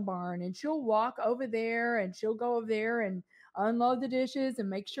recreational barn and she'll walk over there and she'll go over there and unload the dishes and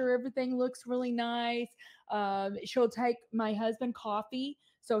make sure everything looks really nice. She'll take my husband coffee.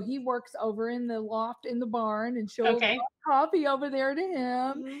 So he works over in the loft in the barn and she'll run Okay. coffee over there to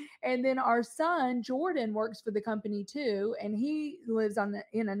him. Mhm. And then our son Jordan works for the company too, and he lives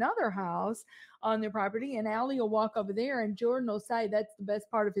in another house on their property. And Allie will walk over there, and Jordan will say that's the best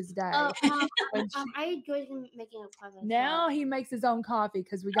part of his day. When I enjoy him making a coffee. now he makes his own coffee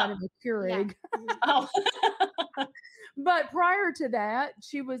because we got him a Yeah. Keurig. Mhm. Oh. But prior to that,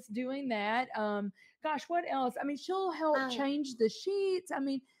 she was doing that. Gosh, what else? I mean, she'll help Um, change the sheets. I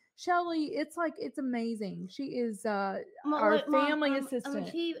mean, Shelly, it's like it's amazing. She is our Mom, family assistant.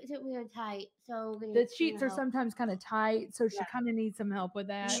 she said we were tight, so we The need sheets are help. sometimes kind of tight, so she Yeah. kind of needs some help with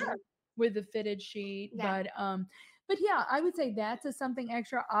that. Sure. With the fitted sheet. Yeah. But yeah, I would say that's a something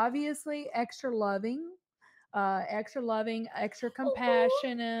extra. Obviously, extra loving, extra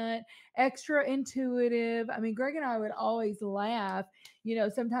compassionate, extra intuitive. I mean, Greg and I would always laugh. You know,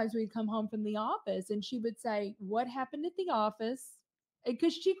 sometimes we'd come home from the office and she would say, "What happened at the office?"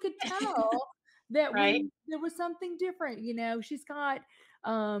 Because she could tell that Right. there was something different. You know, she's got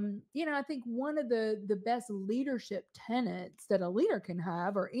I think one of the best leadership tenets that a leader can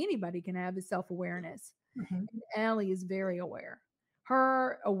have or anybody can have is self-awareness. Mhm. Allie is very aware.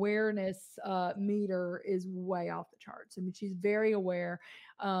 Her awareness meter is way off the charts. I mean, she's very aware.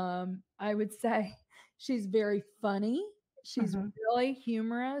 I would say she's very funny. She's Mhm. really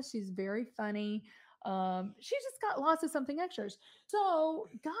humorous. She's very funny. She's just got lots of something extras. So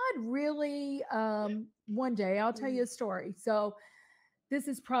God really, one day I'll tell you a story. So this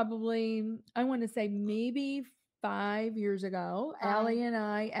is probably, I want to say maybe 5 years ago.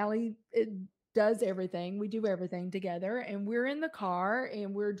 Allie does everything. We do everything together. And we're in the car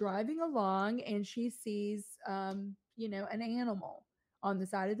and we're driving along and she sees, an animal on the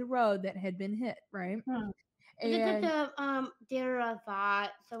side of the road that had been hit, right? Hmm. Is it And just a deer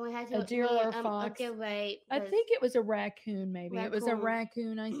fought? So we had a to deer or a fox. get away. I think it was a raccoon, maybe. It was a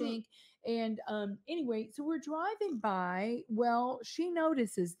Raccoon. raccoon, I think. And anyway, so we're driving by. Well, she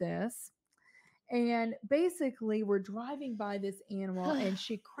notices this. And basically, we're driving by this animal, and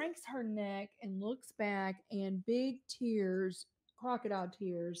she cranks her neck and looks back, and big tears, crocodile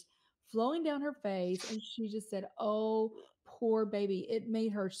tears, flowing down her face. And she just said, "Oh, poor baby." It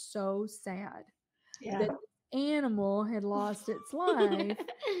made her so sad Yeah. that this animal had lost its life.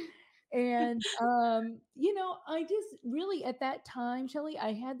 And I just really at that time, Shelly,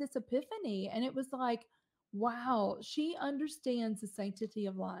 I had this epiphany, and it was like, wow, she understands the sanctity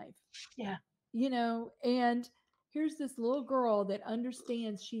of life. Yeah. And here's this little girl that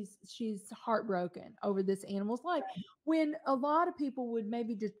understands she's heartbroken over this animal's life when a lot of people would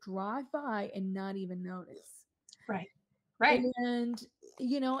maybe just drive by and not even notice. Right. Right. And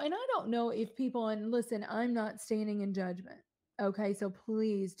and I don't know if people, and listen, I'm not standing in judgment. Okay, so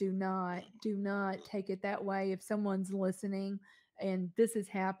please do not take it that way. If someone's listening and this has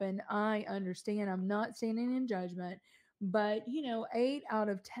happened, I understand. I'm not standing in judgment, but 8 out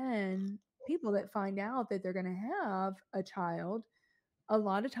of 10 people that find out that they're going to have a child a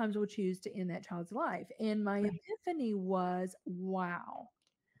lot of times will choose to end that child's life. And my Right. epiphany was, wow,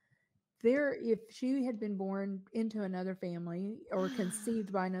 there, if she had been born into another family or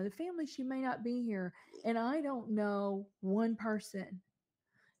conceived by another family, she may not be here. And I don't know one person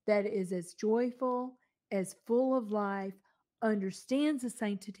that is as joyful, as full of life, understands the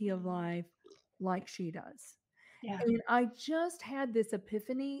sanctity of life like she does. Yeah. And I just had this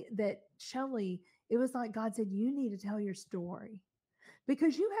epiphany that, Shelley, it was like God said, you need to tell your story.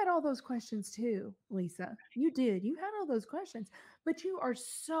 Because you had all those questions too, Lisa. You did. You had all those questions, but you are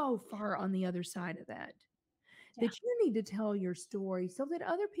so far on the other side of that Yeah. that you need to tell your story so that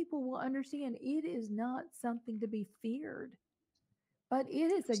other people will understand it is not something to be feared, but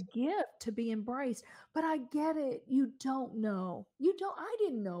it is a gift to be embraced. But I get it. You don't know. I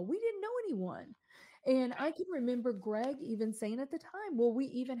didn't know. We didn't know anyone. And I can remember Greg even saying at the time, will we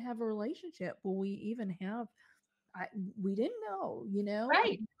even have a relationship? Will we even have I we didn't know, I Right.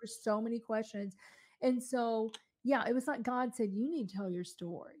 mean, there were so many questions. And so, yeah, it was like God said, you need to tell your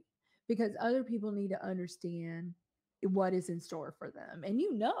story because other people need to understand what is in store for them. And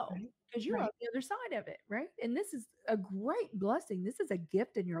Right. because you're on Right. the other side of it, right? And this is a great blessing. This is a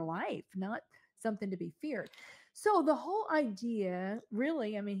gift in your life, not something to be feared. So the whole idea,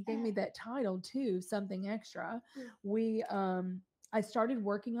 really, I mean, he gave me that title too, something extra. Mm. We I started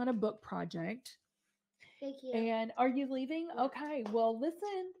working on a book project Thank you. And are you leaving? Yeah. Okay. Well,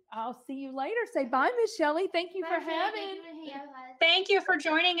 listen, I'll see you later. Say bye, Miss Shelley. Thank you for having. Thank you for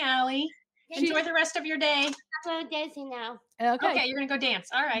joining, Allie. Enjoy the rest of your day. I'm dancing now. Okay. You're going to go dance.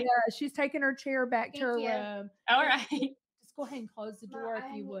 All right. Yeah, she's taking her chair back to her Thank you. room. All right. Just go ahead and close the door if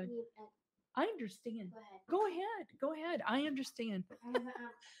you would. I understand. Go ahead. Go ahead. I understand. We're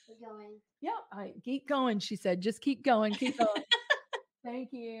going. Yeah, I keep going. She said, just keep going. Keep going. Thank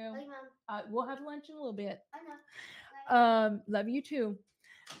you. Love you, Mom. We'll have lunch in a little bit. I know. Love you too.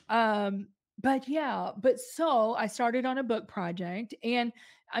 But so I started on a book project, and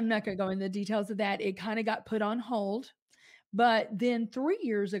I'm not going to go into the details of that. It kind of got put on hold. But then 3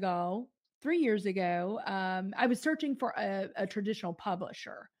 years ago, I was searching for a traditional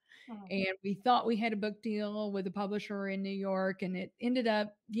publisher. And we thought we had a book deal with a publisher in New York, and it ended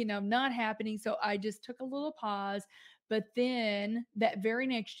up, not happening. So I just took a little pause. But then that very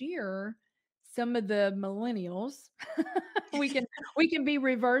next year, some of the millennials, we can be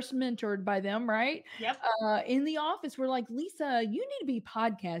reverse mentored by them, right? Yep. In the office, we're like, Lisa, you need to be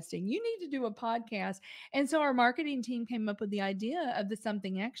podcasting. You need to do a podcast. And so our marketing team came up with the idea of the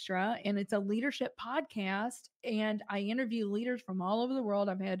Something Extra, and it's a leadership podcast. And I interview leaders from all over the world.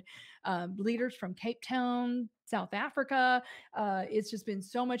 I've had leaders from Cape Town, South Africa. It's just been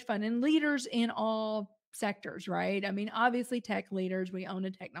so much fun, and leaders in all sectors, right? I mean, obviously tech leaders, we own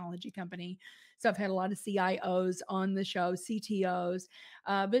a technology company. So I've had a lot of CIOs on the show, CTOs,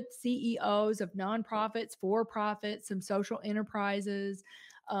 but CEOs of nonprofits, for-profits, some social enterprises.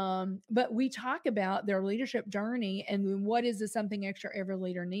 But we talk about their leadership journey and what is the something extra every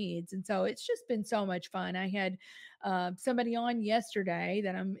leader needs. And so it's just been so much fun. I had somebody on yesterday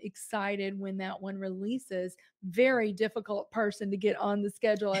that I'm excited when that one releases. Very difficult person to get on the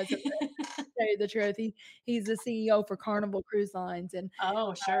schedule as a tell you the truth. He's the CEO for Carnival Cruise Lines, and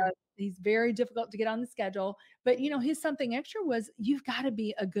Oh, sure. he's very difficult to get on the schedule. But his something extra was you've got to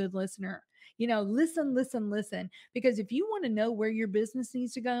be a good listener. Listen, because if you want to know where your business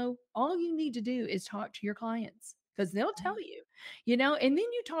needs to go, all you need to do is talk to your clients, because they'll tell you, and then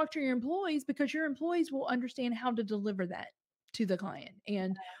you talk to your employees, because your employees will understand how to deliver that to the client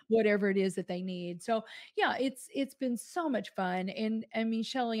and whatever it is that they need. So yeah, it's been so much fun. And I mean,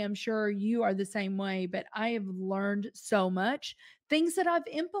 Shelley, I'm sure you are the same way, but I have learned so much, things that I've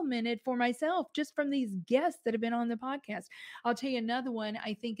implemented for myself just from these guests that have been on the podcast. I'll tell you another one.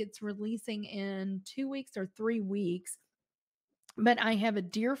 I think it's releasing in 2 weeks or 3 weeks. But I have a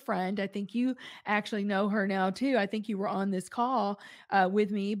dear friend. I think you actually know her now too. I think you were on this call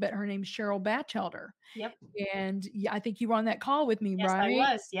with me, but her name's Cheryl Batchelder. Yep. And I think you were on that call with me, Yes, right?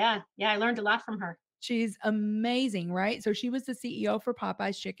 I was. Yeah. I learned a lot from her. She's amazing, right? So she was the CEO for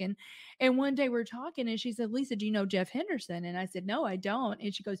Popeye's Chicken. And one day we're talking and she said, Lisa, do you know Jeff Henderson? And I said, no, I don't.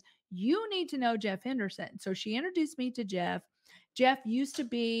 And she goes, you need to know Jeff Henderson. So she introduced me to Jeff. Jeff used to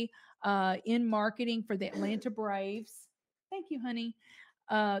be in marketing for the Atlanta Braves. Thank you, honey.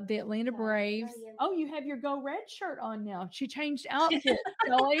 The Atlanta Braves. Oh, you have your Go Red shirt on now. She changed outfit,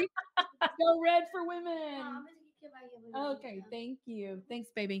 Kelly. Go Red for women. Okay, thank you. Thanks,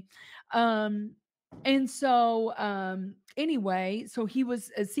 baby. And so anyway, so he was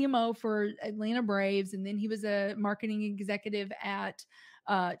a CMO for Atlanta Braves, and then he was a marketing executive at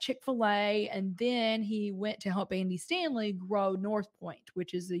Chick-fil-A, and then he went to help Andy Stanley grow North Point,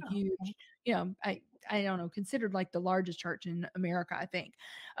 which is a huge, I don't know, considered like the largest church in America, I think.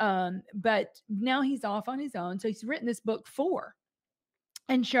 But now he's off on his own. So he's written this book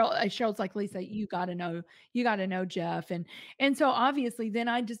and Cheryl's like, Lisa, you got to know Jeff. And so obviously then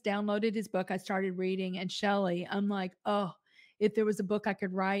I just downloaded his book. I started reading, and Shelley, I'm like, oh, if there was a book I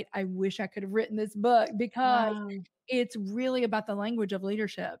could write, I wish I could have written this book, because it's really about the language of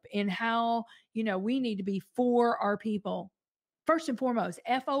leadership and how, we need to be for our people. First and foremost,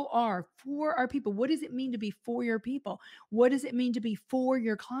 FOR, for our people. What does it mean to be for your people? What does it mean to be for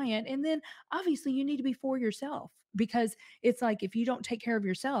your client? And then obviously you need to be for yourself, because it's like, if you don't take care of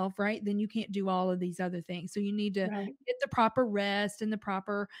yourself, right, then you can't do all of these other things. So you need to get the proper rest and the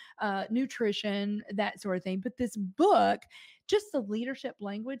proper nutrition, that sort of thing. But this book, just the leadership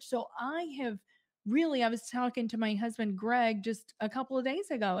language. So I was talking to my husband, Greg, just a couple of days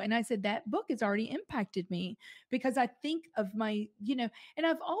ago, and I said, that book has already impacted me, because I think of my, and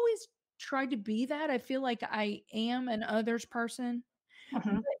I've always tried to be that. I feel like I am an others person,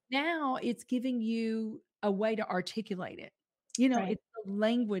 but now it's giving you a way to articulate it. It's the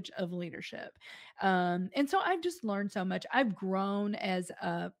language of leadership. And so I've just learned so much. I've grown as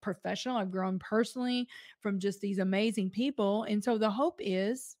a professional. I've grown personally from just these amazing people. And so the hope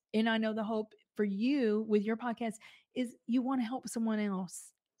is, and I know the hope for you with your podcast is, you want to help someone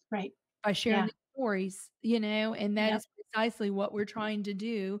else. Right. By sharing the stories, and that Yep. is precisely what we're trying to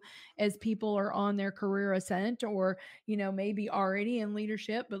do as people are on their career ascent or, maybe already in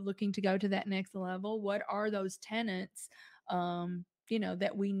leadership, but looking to go to that next level. What are those tenets,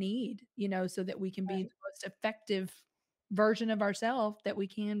 that we need, so that we can be Right. the most effective version of ourselves that we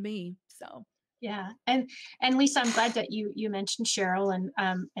can be. So, Yeah. And Lisa, I'm glad that you mentioned Cheryl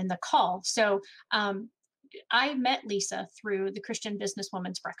and the call. So um I met Lisa through the Christian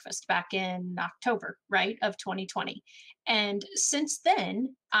Businesswoman's Breakfast back in October, right, of 2020. And since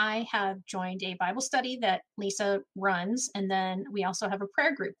then, I have joined a Bible study that Lisa runs. And then we also have a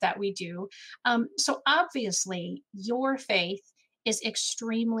prayer group that we do. So obviously, your faith is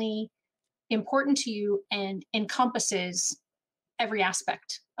extremely important to you and encompasses every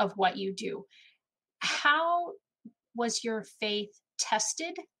aspect of what you do. How was your faith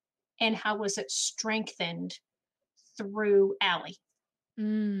tested and how was it strengthened through Allie?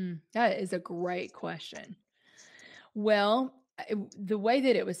 that is a great question. Well, the way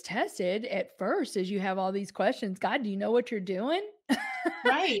that it was tested at first is you have all these questions. God, do you know what you're doing?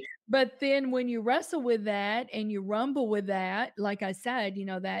 Right. But then when you wrestle with that and you rumble with that, like I said,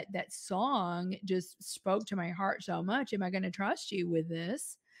 that song just spoke to my heart so much. Am I going to trust you with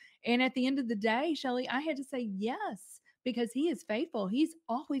this? And at the end of the day, Shelly, I had to say yes because he is faithful. He's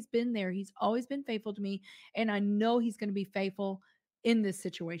always been there. He's always been faithful to me. And I know he's going to be faithful in this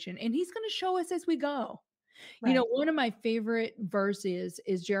situation. And he's going to show us as we go. Right. One of my favorite verses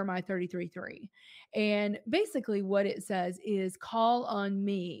is Jeremiah 33:3. And basically, what it says is, call on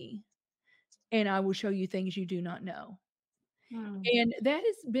me, and I will show you things you do not know. Mm, And that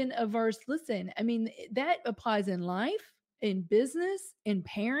has been a verse. Listen, I mean, that applies in life, in business, in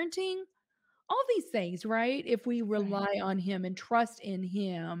parenting, all these things, right? If we right. rely on him and trust in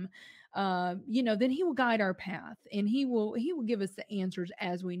him, then he will guide our path and he will give us the answers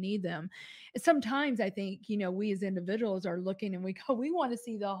as we need them. Sometimes I think, we as individuals are looking and we go, we want to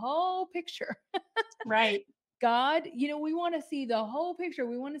see the whole picture. Right. God, we want to see the whole picture.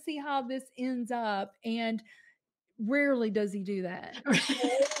 We want to see how this ends up. And rarely does he do that.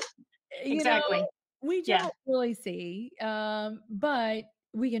 You know, Exactly. we Yeah. don't really see, but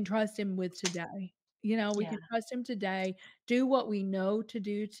we can trust him with today. We Yeah. can trust him today, do what we know to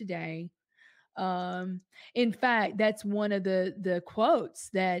do today. Um, in fact, that's one of the quotes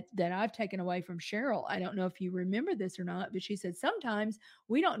that I've taken away from Cheryl. I don't know if you remember this or not, but she said sometimes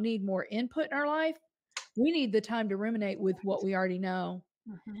we don't need more input in our life. We need the time to ruminate with what we already know.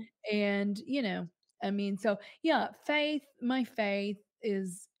 Mhm. And, I mean, so yeah, my faith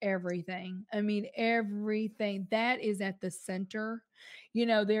is everything. I mean, everything that is at the center.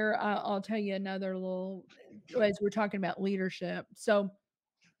 I'll tell you another little, as we're talking about leadership. So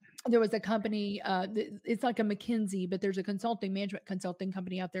there was a company, it's like a McKinsey, but there's a management consulting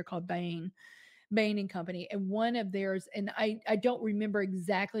company out there called Bain and Company. And one of theirs, and I don't remember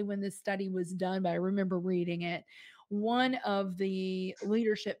exactly when this study was done, but I remember reading it. One of the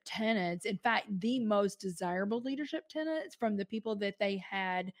leadership tenets, in fact, the most desirable leadership tenets from the people that they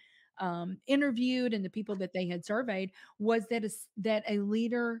had interviewed and the people that they had surveyed, was that a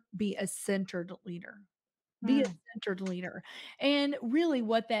leader be a centered leader. Be a Mm, centered leader. And really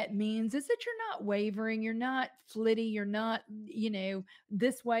what that means is that you're not wavering, you're not flitty, you're not,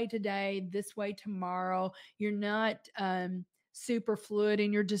 this way today, this way tomorrow. You're not super fluid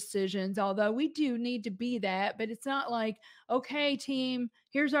in your decisions, although we do need to be that, but it's not like, okay, team,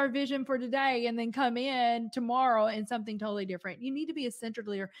 here's our vision for today, and then come in tomorrow and something totally different. You need to be a centered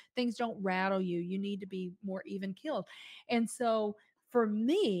leader. Things don't rattle you. You need to be more even keeled. And so for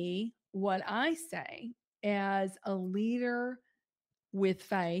me, what I say as a leader with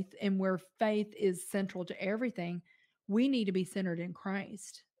faith and where faith is central to everything, we need to be centered in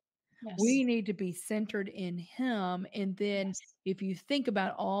Christ. yes. We need to be centered in him. And then Yes. if you think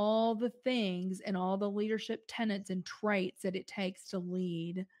about all the things and all the leadership tenets and traits that it takes to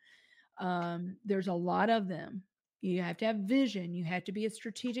lead, there's a lot of them. You have to have vision. You have to be a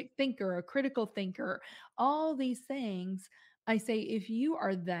strategic thinker, a critical thinker, all these things. I say, if you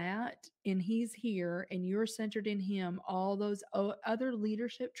are that and he's here and you're centered in him, all those other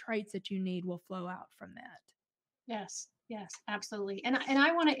leadership traits that you need will flow out from that. Yes. Yes. Absolutely. And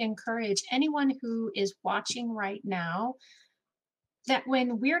I want to encourage anyone who is watching right now that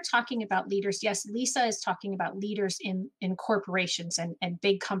when we're talking about leaders, yes, Lisa is talking about leaders in corporations and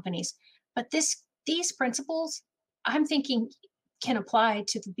big companies, but these principles, I'm thinking, can apply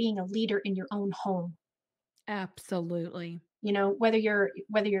to being a leader in your own home. Absolutely. Whether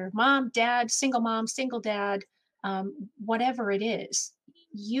you're mom, dad, single dad, whatever it is,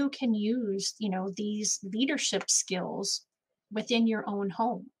 you can use these leadership skills within your own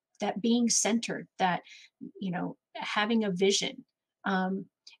home. that being centered, that, having a vision. Um,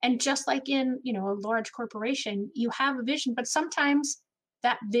 and just like in, a large corporation, you have a vision, but sometimes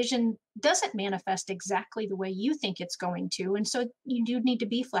that vision doesn't manifest exactly the way you think it's going to. And so you do need to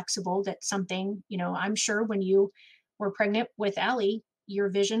be flexible that something, I'm sure when you were pregnant with Allie, your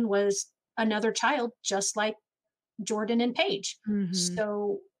vision was another child, just like Jordan and Paige. Mhm.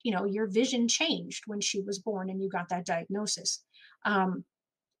 So, your vision changed when she was born and you got that diagnosis. Um,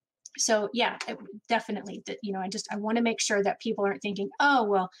 so yeah, definitely that, I want to make sure that people aren't thinking, oh,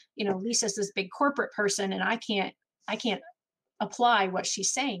 well, Lisa's this big corporate person and I can't apply what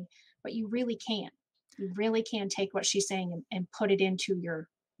she's saying, but you really can. You really can take what she's saying and put it into your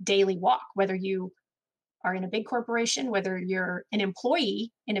daily walk, whether you are in a big corporation, whether you're an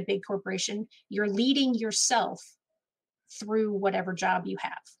employee in a big corporation, you're leading yourself through whatever job you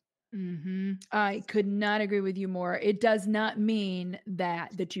have. I could not agree with you more. It does not mean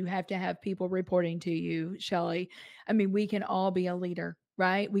that you have to have people reporting to you, Shelley. I mean, we can all be a leader,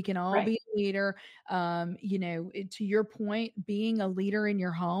 right? We can all Right. be a leader. To your point, being a leader in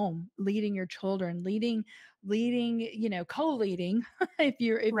your home, leading your children, leading, co-leading if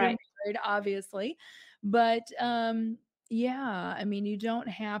you're Right. married, obviously. But yeah, I mean, you don't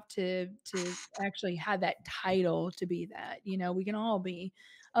have to actually have that title to be that. We can all be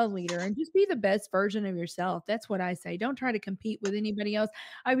a leader and just be the best version of yourself. That's what I say. Don't try to compete with anybody else.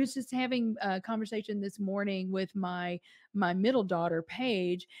 I was just having a conversation this morning with my middle daughter,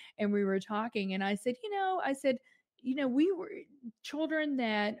 Paige, and we were talking and I said, we were children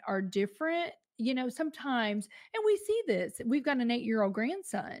that are different. Sometimes, and we see this. We've got an 8-year-old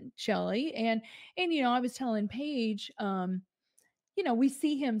grandson, Shelly, and I was telling Paige, we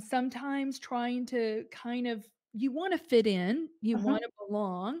see him sometimes trying to kind of you want to fit in, you Mhm. want to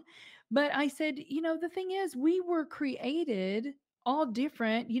belong. But I said, the thing is, we were created all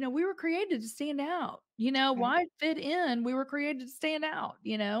different. We were created to stand out. Right. Why fit in? We were created to stand out.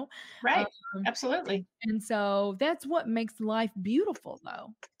 Right. Um, Absolutely. and so that's what makes life beautiful,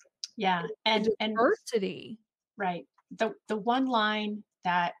 though. Yeah. The And diversity. right. The one line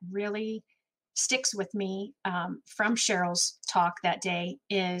that really sticks with me, from Cheryl's talk that day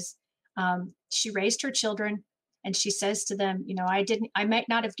is, she raised her children and she says to them, I might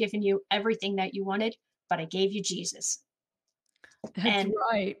not have given you everything that you wanted, but I gave you Jesus. That's And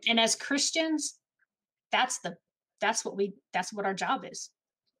right. and as Christians, that's the that's what our job is.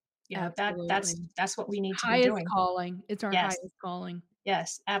 Absolutely. That's what we need to be Highest doing. calling. It's our Yes. highest calling.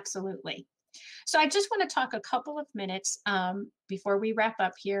 Yes, absolutely. So I just want to talk a couple of minutes, before we wrap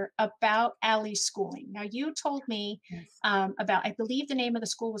up here, about Allie's schooling. Now, you told me, Yes. about, I believe the name of the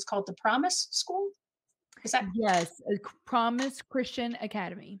school was called the Promise School. Is that Yes, Promise Christian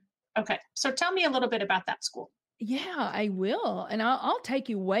Academy. okay? So tell me a little bit about that school. Yeah, I will, and I'll take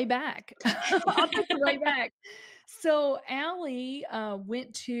you way back. I'll take you way back. So Allie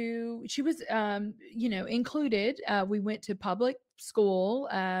went to she was included. We went to public school.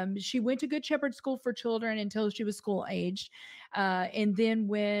 She went to Good Shepherd School for Children until she was school aged, and then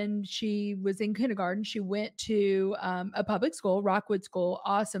when she was in kindergarten, she went to a public school, Rockwood School,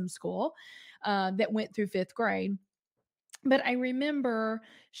 awesome school, that went through 5th grade. But I remember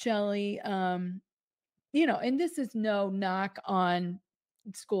Shelley. And this is no knock on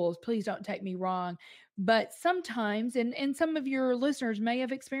schools. Please don't take me wrong. But sometimes, and some of your listeners may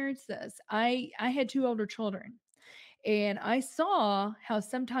have experienced this. I had 2 older children, and I saw how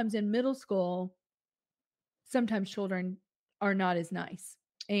sometimes in middle school, sometimes children are not as nice.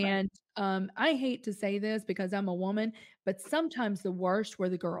 Right. And I hate to say this because I'm a woman, but sometimes the worst were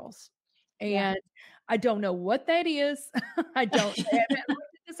the girls. Yeah. And I don't know what that is. I haven't looked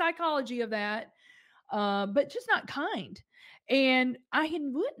at the psychology of that, but just not kind. And I had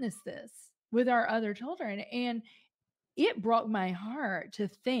witnessed this with our other children, and it broke my heart to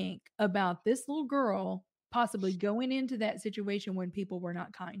think about this little girl possibly going into that situation when people were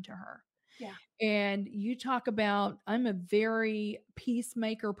not kind to her. Yeah. And you talk about, I'm a very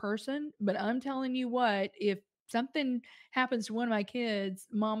peacemaker person, but I'm telling you what, if something happens to one of my kids,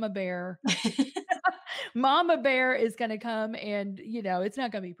 Mama Bear is going to come and, it's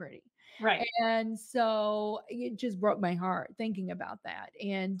not going to be pretty. Right. And so it just broke my heart thinking about that.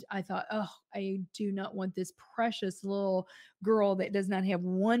 And I thought, oh, I do not want this precious little girl that does not have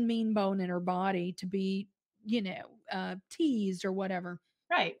one mean bone in her body to be, teased or whatever.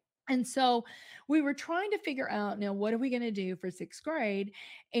 Right. And so we were trying to figure out now, what are we going to do for 6th grade?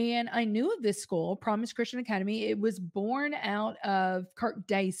 And I knew of this school, Promise Christian Academy. It was born out of Kirk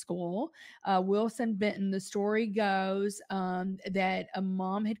Day School, Wilson Benton. The story goes that a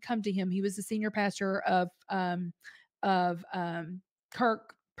mom had come to him. He was the senior pastor of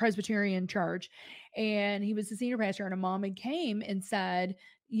Kirk Presbyterian church, and he was the senior pastor. And a mom had came and said,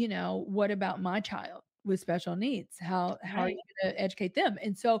 what about my child with special needs? How are Right. you going to educate them?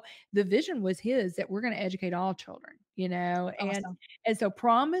 And so the vision was his that we're going to educate all children, and Awesome. so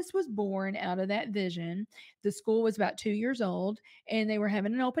Promise was born out of that vision. The school was about 2 years old, and they were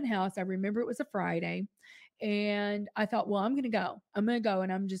having an open house. I remember it was a Friday. And I thought, well, I'm going to go. I'm going to go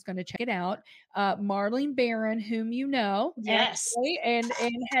and I'm just going to check it out. Marlene Barron, whom you know, Yes. actually, and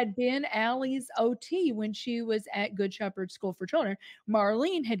had been Allie's OT when she was at Good Shepherd School for Children.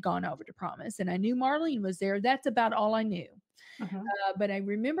 Marlene had gone over to Promise, and I knew Marlene was there. That's about all I knew. Mhm. But I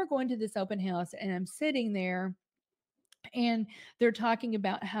remember going to this open house, and I'm sitting there, and they're talking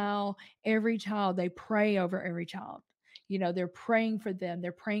about how every child, they pray over every child. They're praying for them,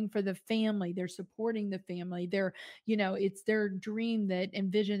 they're praying for the family, they're supporting the family, it's their dream that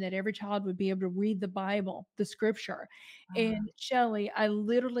envision that every child would be able to read the Bible, the scripture. And Shelley, I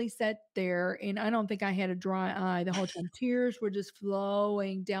literally sat there, and I don't think I had a dry eye the whole time. Tears were just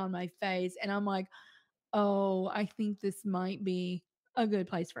flowing down my face, and I'm like, oh, I think this might be a good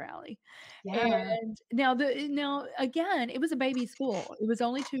place for Allie. Yeah. And now again, it was a baby school. It was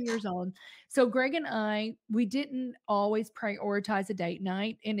only 2 years old. So Greg and I, we didn't always prioritize a date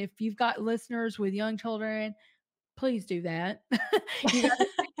night. And if you've got listeners with young children, please do that. You got to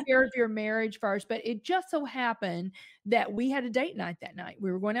take care of your marriage first. But it just so happened that we had a date night that night.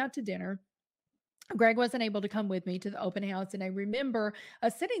 We were going out to dinner. Greg wasn't able to come with me to the open house. And I remember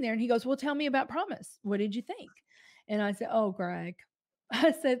us sitting there, and he goes, well, tell me about Promise. What did you think? And I said, oh, Greg.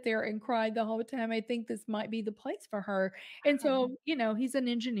 I sat there and cried the whole time. I think this might be the place for her. And so, he's an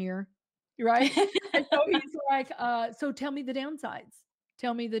engineer, right? And so he's like, so tell me the downsides.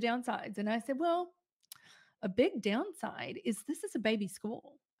 Tell me the downsides. And I said, well, a big downside is this is a baby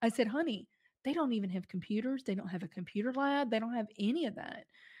school. I said, honey, they don't even have computers. They don't have a computer lab. They don't have any of that.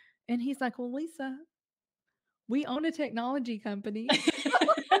 And he's like, well, Lisa, we own a technology company.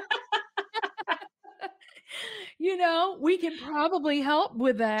 We can probably help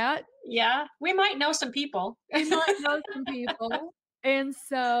with that. Yeah, we might know some people. We might know some people. And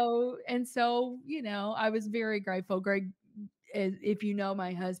so, I was very grateful. Greg, if you know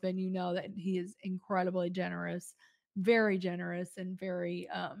my husband, you know that he is incredibly generous, very generous, and very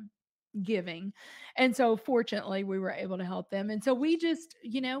giving. And so fortunately we were able to help them. And so we just,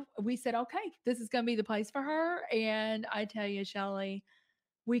 we said, okay, this is going to be the place for her. And I tell you, Shelley,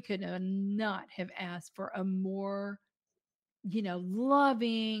 we could not have asked for a more,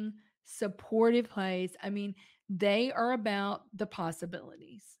 loving, supportive place. I mean, they are about the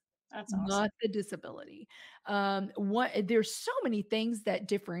possibilities, That's awesome. not the disability. There's so many things that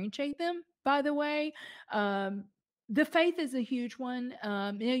differentiate them, by the way. The faith is a huge one.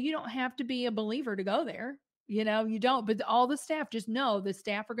 You don't have to be a believer to go there. You don't, but all the staff, just know the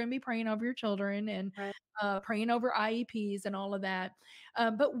staff are going to be praying over your children and Right. praying over IEPs and all of that.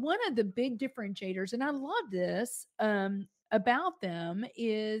 But one of the big differentiators, and I love this about them,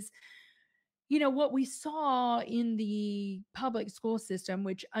 is what we saw in the public school system,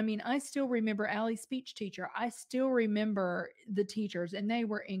 which I mean, I still remember Allie's speech teacher. I still remember the teachers, and they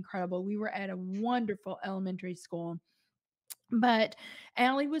were incredible. We were at a wonderful elementary school. But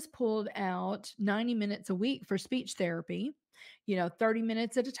Allie was pulled out 90 minutes a week for speech therapy, 30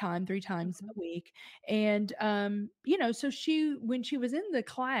 minutes at a time, 3 times Mhm. a week. And, so when she was in the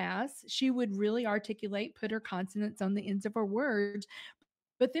class, she would really articulate, put her consonants on the ends of her words.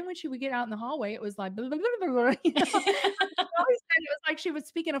 But then when she would get out in the hallway, it was like, blah, blah, blah, blah, blah, She always said it was like she was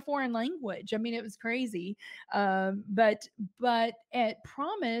speaking a foreign language. I mean, it was crazy. But at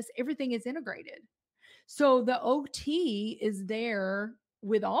Promise, everything is integrated. So the OT is there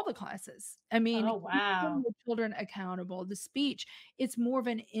with all the classes. I mean, Oh, keeping wow. the children accountable. The speech, it's more of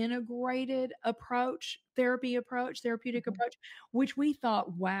an integrated approach, therapeutic Mhm. approach, which we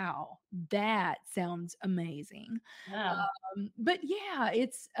thought, wow, that sounds amazing. Yeah. But yeah,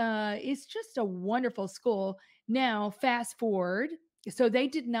 it's just a wonderful school. Now, fast forward. So they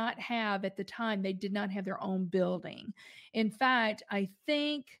did not have at the time, they did not have their own building. In fact, I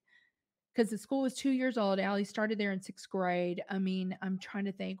think because the school was 2 years old. Allie started there in sixth grade. I mean, I'm trying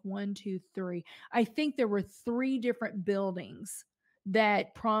to think 1, 2, 3. I think there were 3 different buildings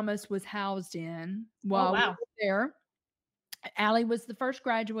that Promise was housed in Oh, while we wow. were there. Allie was the first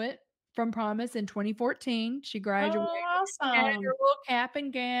graduate from Promise in 2014. She graduated, Oh, had her awesome. little cap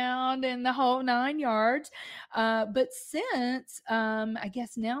and gown and the whole 9 yards. But since, I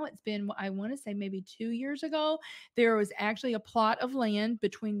guess now it's been, I want to say maybe 2 years ago, there was actually a plot of land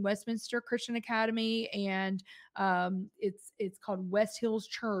between Westminster Christian Academy and it's called West Hills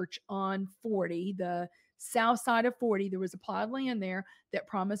Church on 40, the south side of 40. There was a plot of land there that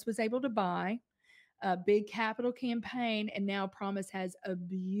Promise was able to buy, a big capital campaign, and now Promise has a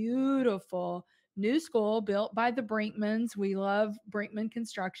beautiful new school built by the Brinkmans. We love Brinkman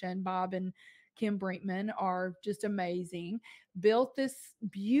Construction. Bob and Kim Brinkman are just amazing. Built this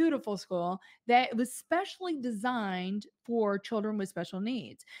beautiful school that was specially designed for children with special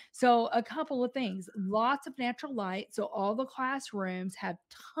needs. So, a couple of things, lots of natural light. So, all the classrooms have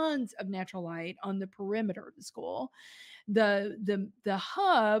tons of natural light on the perimeter of the school. The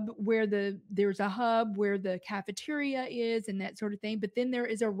hub where there's a hub where the cafeteria is and that sort of thing, but then there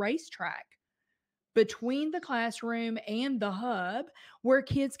is a racetrack between the classroom and the hub where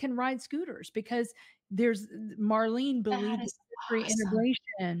kids can ride scooters, because there's Marlene That believed in is sensory awesome.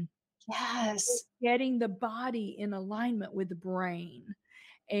 integration, Yes. getting the body in alignment with the brain.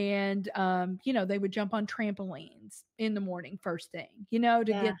 And they would jump on trampolines in the morning first thing, to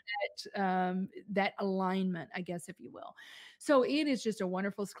Yeah. get that alignment, I guess, if you will. So it is just a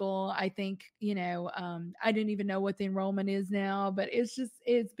wonderful school. I think, I didn't even know what the enrollment is now, but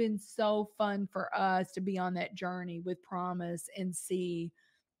it's been so fun for us to be on that journey with Promise and see,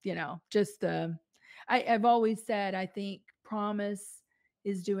 just I've always said, I think Promise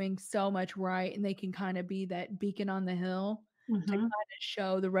is doing so much right, and they can kind of be that beacon on the hill to kind Hmm. of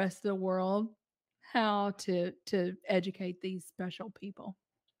show the rest of the world how to educate these special people.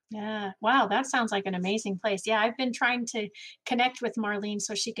 Yeah. Wow. That sounds like an amazing place. Yeah. I've been trying to connect with Marlene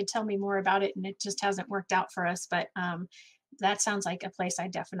so she could tell me more about it, and it just hasn't worked out for us. But that sounds like a place I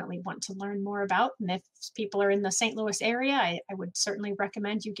definitely want to learn more about. And if people are in the St. Louis area, I would certainly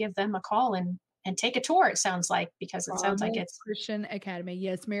recommend you give them a call and take a tour, it sounds like, because it sounds like Promise it's Christian Academy.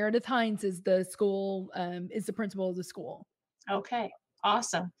 Yes, Meredith Hines is the school, is the principal of the school. okay.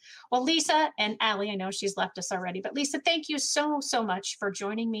 Awesome. Well, Lisa and Allie, I know she's left us already, but Lisa, thank you so, so much for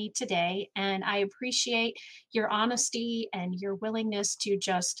joining me today. And I appreciate your honesty and your willingness to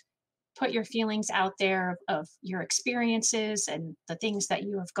just put your feelings out there of your experiences and the things that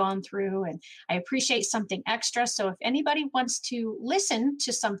you have gone through. And I appreciate Something Extra. So if anybody wants to listen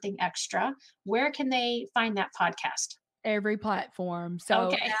to Something Extra, where can they find that podcast? Every platform. So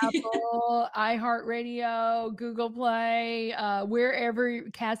Okay. Apple, iHeartRadio, Google Play, wherever,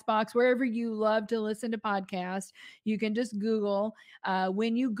 Castbox, wherever you love to listen to podcasts, you can just Google.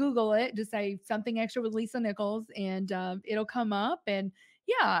 When you Google it, just say Something Extra with Lisa Nichols, and it'll come up. And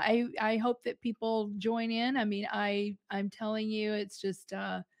yeah, I hope that people join in. I mean, I'm telling you, it's just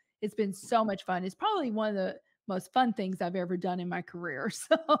it's been so much fun. It's probably one of the most fun things I've ever done in my career.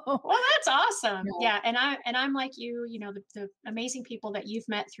 So Well, that's awesome. yeah. Yeah, and I'm like you, the amazing people that you've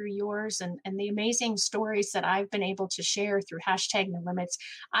met through yours, and the amazing stories that I've been able to share through hashtag No Limits.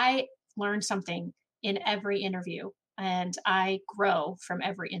 I learn something in every interview, and I grow from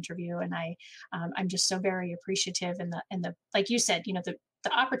every interview, and I'm just so very appreciative, and the like you said,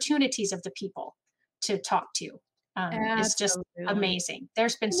 the opportunities of the people to talk to is just Absolutely. amazing.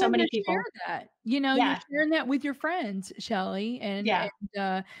 There's been And so then many to share people. that, you're Yeah, sharing that with your friends, Shelley,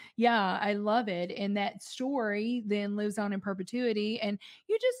 yeah, yeah, I love it, and that story then lives on in perpetuity, and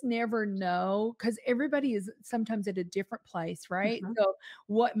you just never know, because everybody is sometimes at a different place, right? mhm, So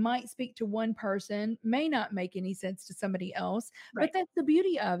what might speak to one person may not make any sense to somebody else, but right. that's the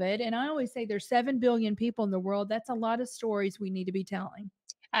beauty of it, and I always say there's 7 billion people in the world. That's a lot of stories we need to be telling.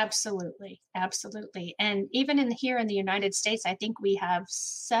 Absolutely, absolutely. And even in here in the United States, I think we have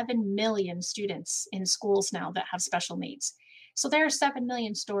 7 million students in schools now that have special needs. So there are 7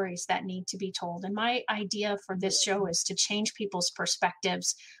 million stories that need to be told. And my idea for this show is to change people's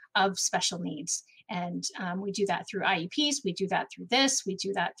perspectives of special needs. And we do that through IEPs. We do that through this. We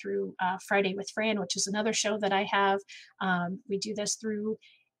do that through Friday with Fran, which is another show that I have. We do this through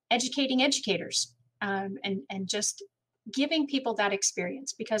educating educators, and just giving people that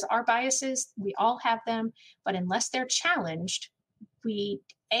experience, because our biases, we all have them, but unless they're challenged, we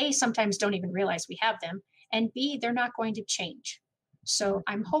a sometimes don't even realize we have them, and b they're not going to change. So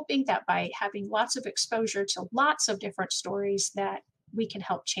I'm hoping that by having lots of exposure to lots of different stories, that we can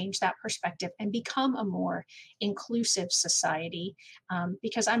help change that perspective and become a more inclusive society,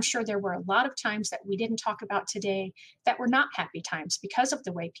 because I'm sure there were a lot of times that we didn't talk about today that were not happy times because of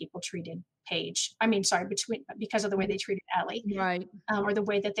the way people treated Paige. I mean, sorry, because of the way they treated Allie, Right. or the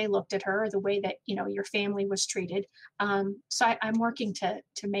way that they looked at her, or the way that your family was treated. So I'm working to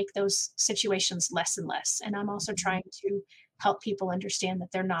make those situations less and less, and I'm also trying to help people understand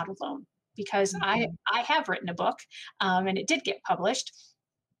that they're not alone. Because I have written a book, and it did get published,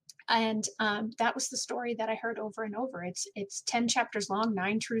 and that was the story that I heard over and over. It's 10 chapters long,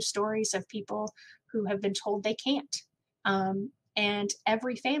 9 true stories of people who have been told they can't. And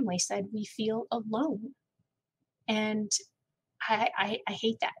every family said, we feel alone. And I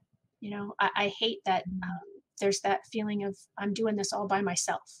hate that. I hate that there's that feeling of I'm doing this all by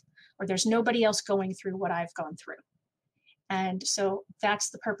myself, or there's nobody else going through what I've gone through. And so that's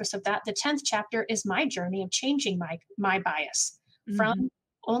the purpose of that. The 10th chapter is my journey of changing my bias from Mhm.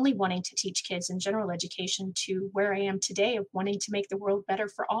 only wanting to teach kids in general education to where I am today of wanting to make the world better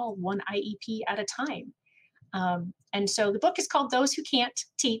for all, one IEP at a time. And so the book is called Those Who Can't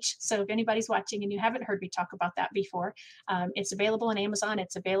Teach. So if anybody's watching and you haven't heard me talk about that before, it's available on Amazon.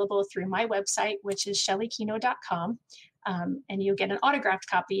 It's available through my website, which is shelleykino.com. And you'll get an autographed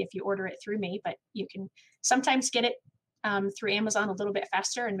copy if you order it through me, but you can sometimes get it through Amazon a little bit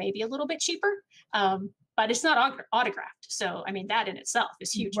faster and maybe a little bit cheaper. But it's not autographed. So, I mean, that in itself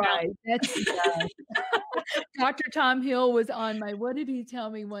is huge Right. value. That's Dr. Tom Hill was on my, what did he tell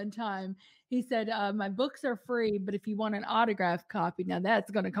me one time? He said, my books are free, but if you want an autographed copy, now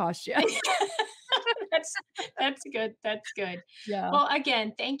that's going to cost you. That's good. That's good. Yeah. Well,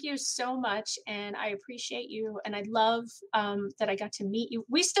 again, thank you so much. And I appreciate you. And I love that I got to meet you.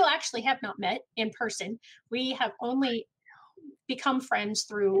 We still actually have not met in person. We have only become friends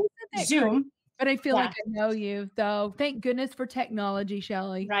through Isn't that crazy? Zoom. But I feel Yeah. like I know you, though. Thank goodness for technology,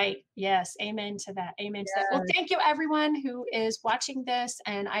 Shelley. Right. Yes. Amen to that. Amen to that. Well, thank you everyone who is watching this.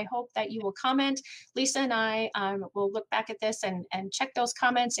 And I hope that you will comment. Lisa and I will look back at this and check those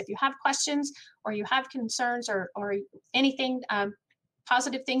comments. If you have questions or you have concerns or anything,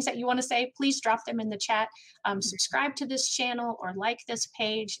 positive things that you want to say, please drop them in the chat. Subscribe to this channel or like this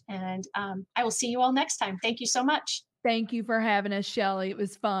page. And I will see you all next time. Thank you so much. Thank you for having us, Shelley. It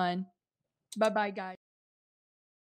was fun. Bye-bye, guys.